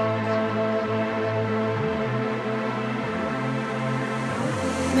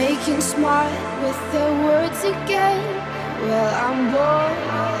 Making smart with their words again. Well, I'm bored.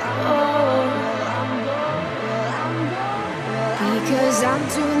 Because I'm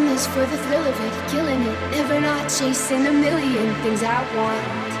doing this for the thrill of it, killing it, never not chasing a million things I want.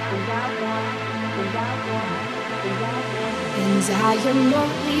 And I am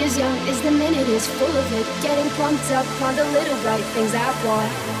only as young as the minute is full of it, getting pumped up on the little bright things I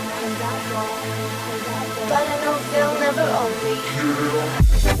want. But I know they'll never own me.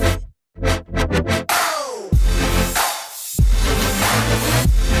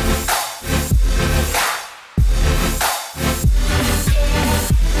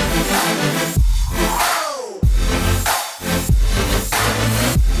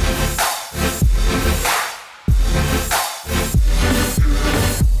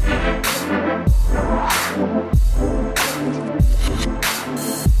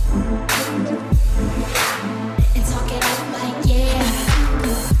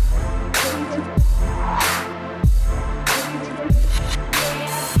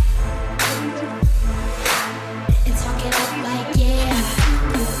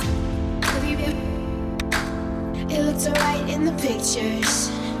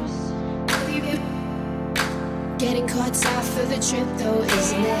 Getting caught off for the trip though,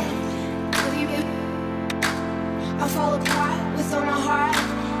 isn't it? I fall apart with all my heart.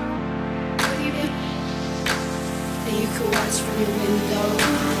 And you can watch from your window.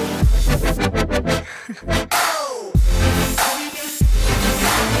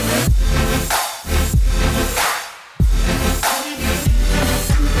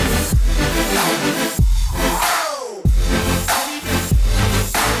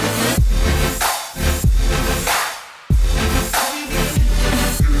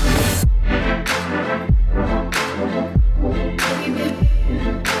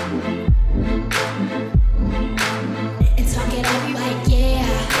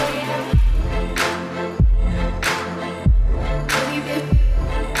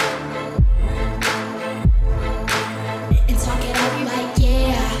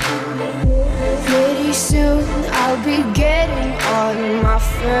 on my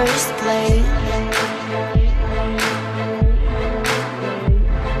first plane.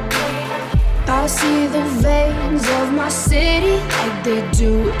 I see the veins of my city like they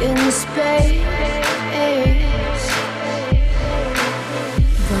do in space.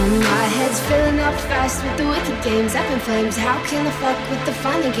 But my head's filling up fast with the wicked games up in flames. How can I fuck with the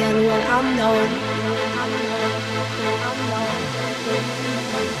fun again when I'm known?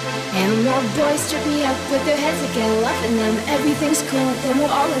 And my boys strip me up with their heads again, loving them. Everything's cool, then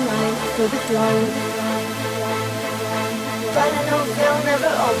we're all in line for the throne. But I know they'll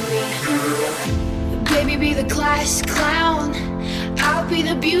never own me. Baby, be the class clown. I'll be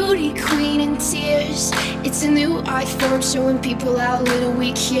the beauty queen in tears. It's a new art form showing people how little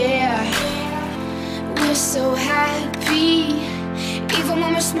we care. We're so happy, even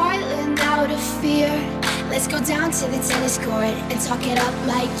when we're smiling out of fear. Let's go down to the tennis court and talk it up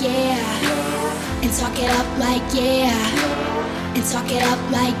like yeah. And talk it up like yeah. And talk it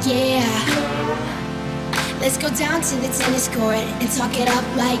up like yeah. Let's go down to the tennis court and talk it up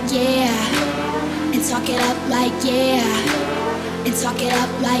like yeah. And talk it up like yeah. And talk it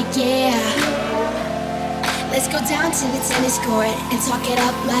up like yeah. Let's go down to the tennis court and talk it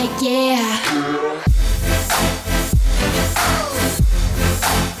up like yeah.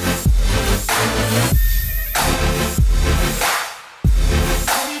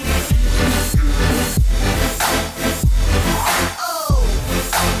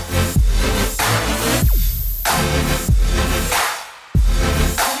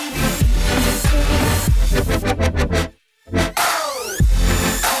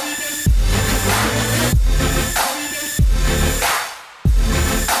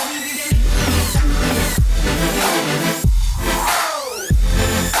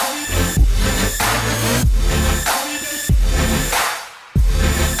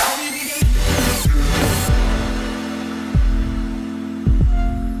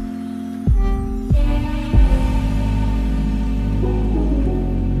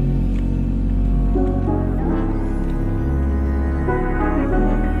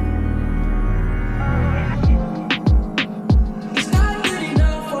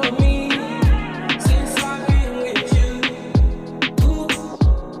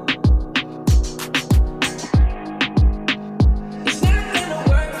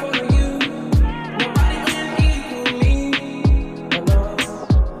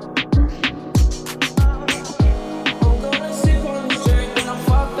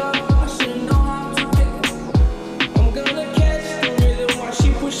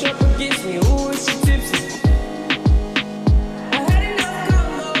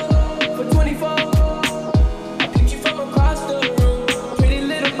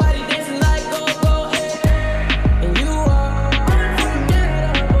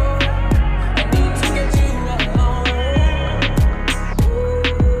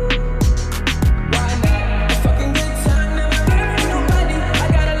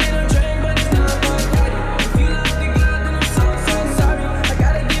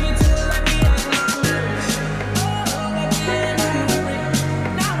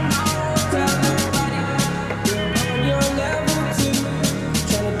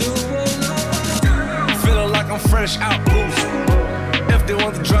 fresh out booze. If they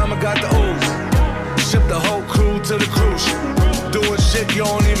want the drama, got the ooze. Ship the whole crew to the cruise. Doing shit you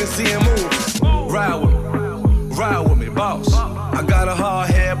don't even see him move. Ride with me, boss. I got a hard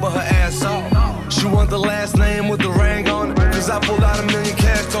head, but her ass off. She want the last name with the ring on it. Cause I pulled out $1 million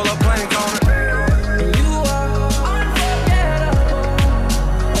cash, told her plank on it.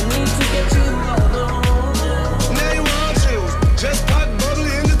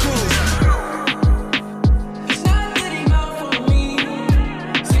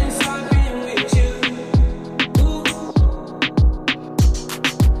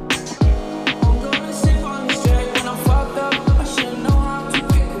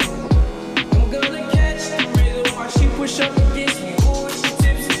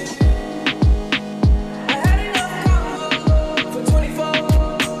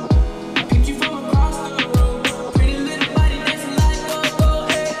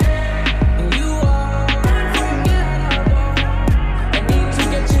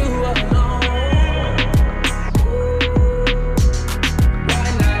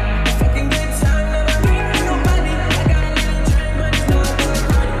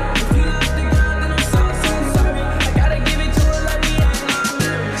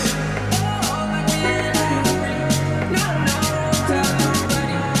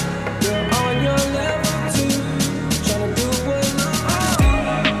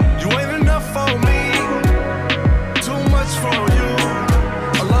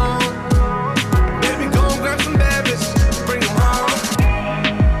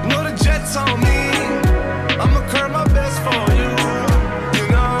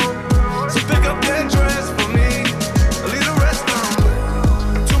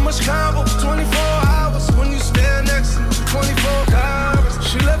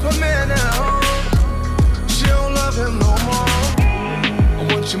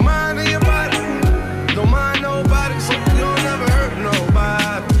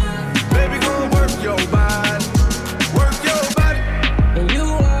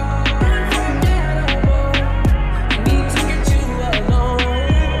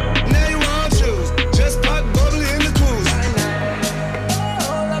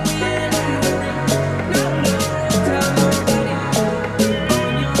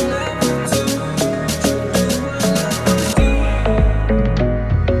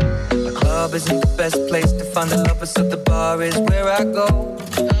 office of the bar is where I go.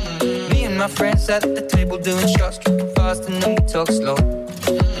 Me and my friends sat at the table doing shots, tripping fast, and then we talk slow.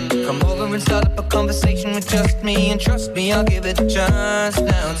 Come over and start up a conversation with just me, and trust me, I'll give it a chance.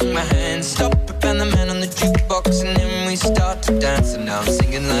 Now take my hand, stop it, and the man on the jukebox, and then we start to dance. And now I'm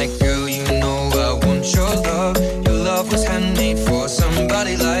singing like, girl, you know I want your love. Your love was handmade for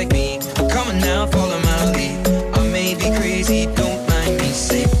somebody like me. Come on now, follow my lead. I may be crazy, don't mind me.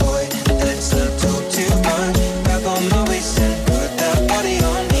 Say, boy, let's not talk too much. Grab on my waist and put that body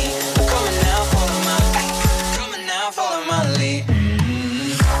on me. Come on now, follow my lead. Come on now, follow my lead.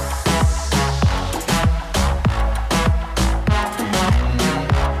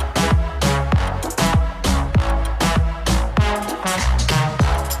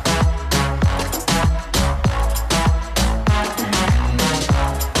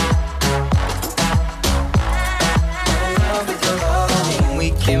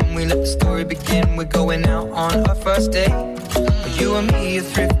 We're going out on our first date. You and me are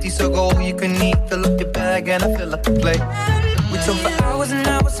thrifty, so go all you can eat. Fill up your bag and I fill up the plate. We talk for hours and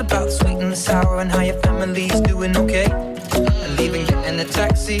hours about the sweet and the sour and how your family's doing okay. And leaving, getting a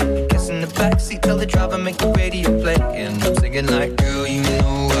taxi, kissing the backseat, tell the driver make the radio play. And I'm singing like, girl, you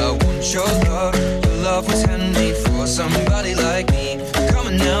know I want your love. Your love was handmade for somebody like me. Come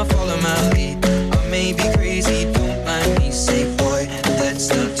on now, follow my lead. I may be crazy, don't mind me. Say, boy, let's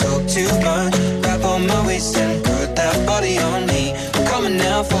not talk too much. Grab on my waist and put that body on me. Come on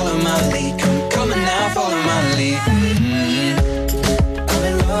now, follow my lead. Come on now, follow my lead. I'm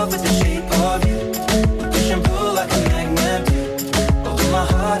in love with the shape of you. We push and pull like a magnet do. Although my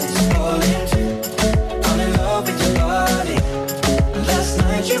heart is falling too. I'm in love with your body. Last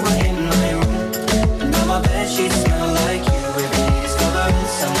night you were in my room, and now my bedsheets smell like you. Every day discovering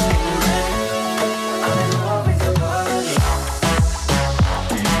something brand new. I'm in love with your body.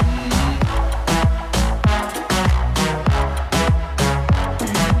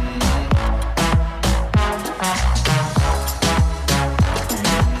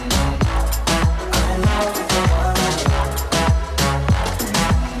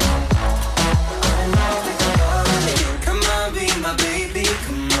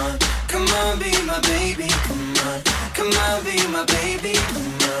 Come on, be my baby,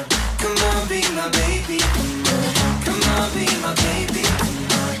 come on, be my baby, come on, be my baby.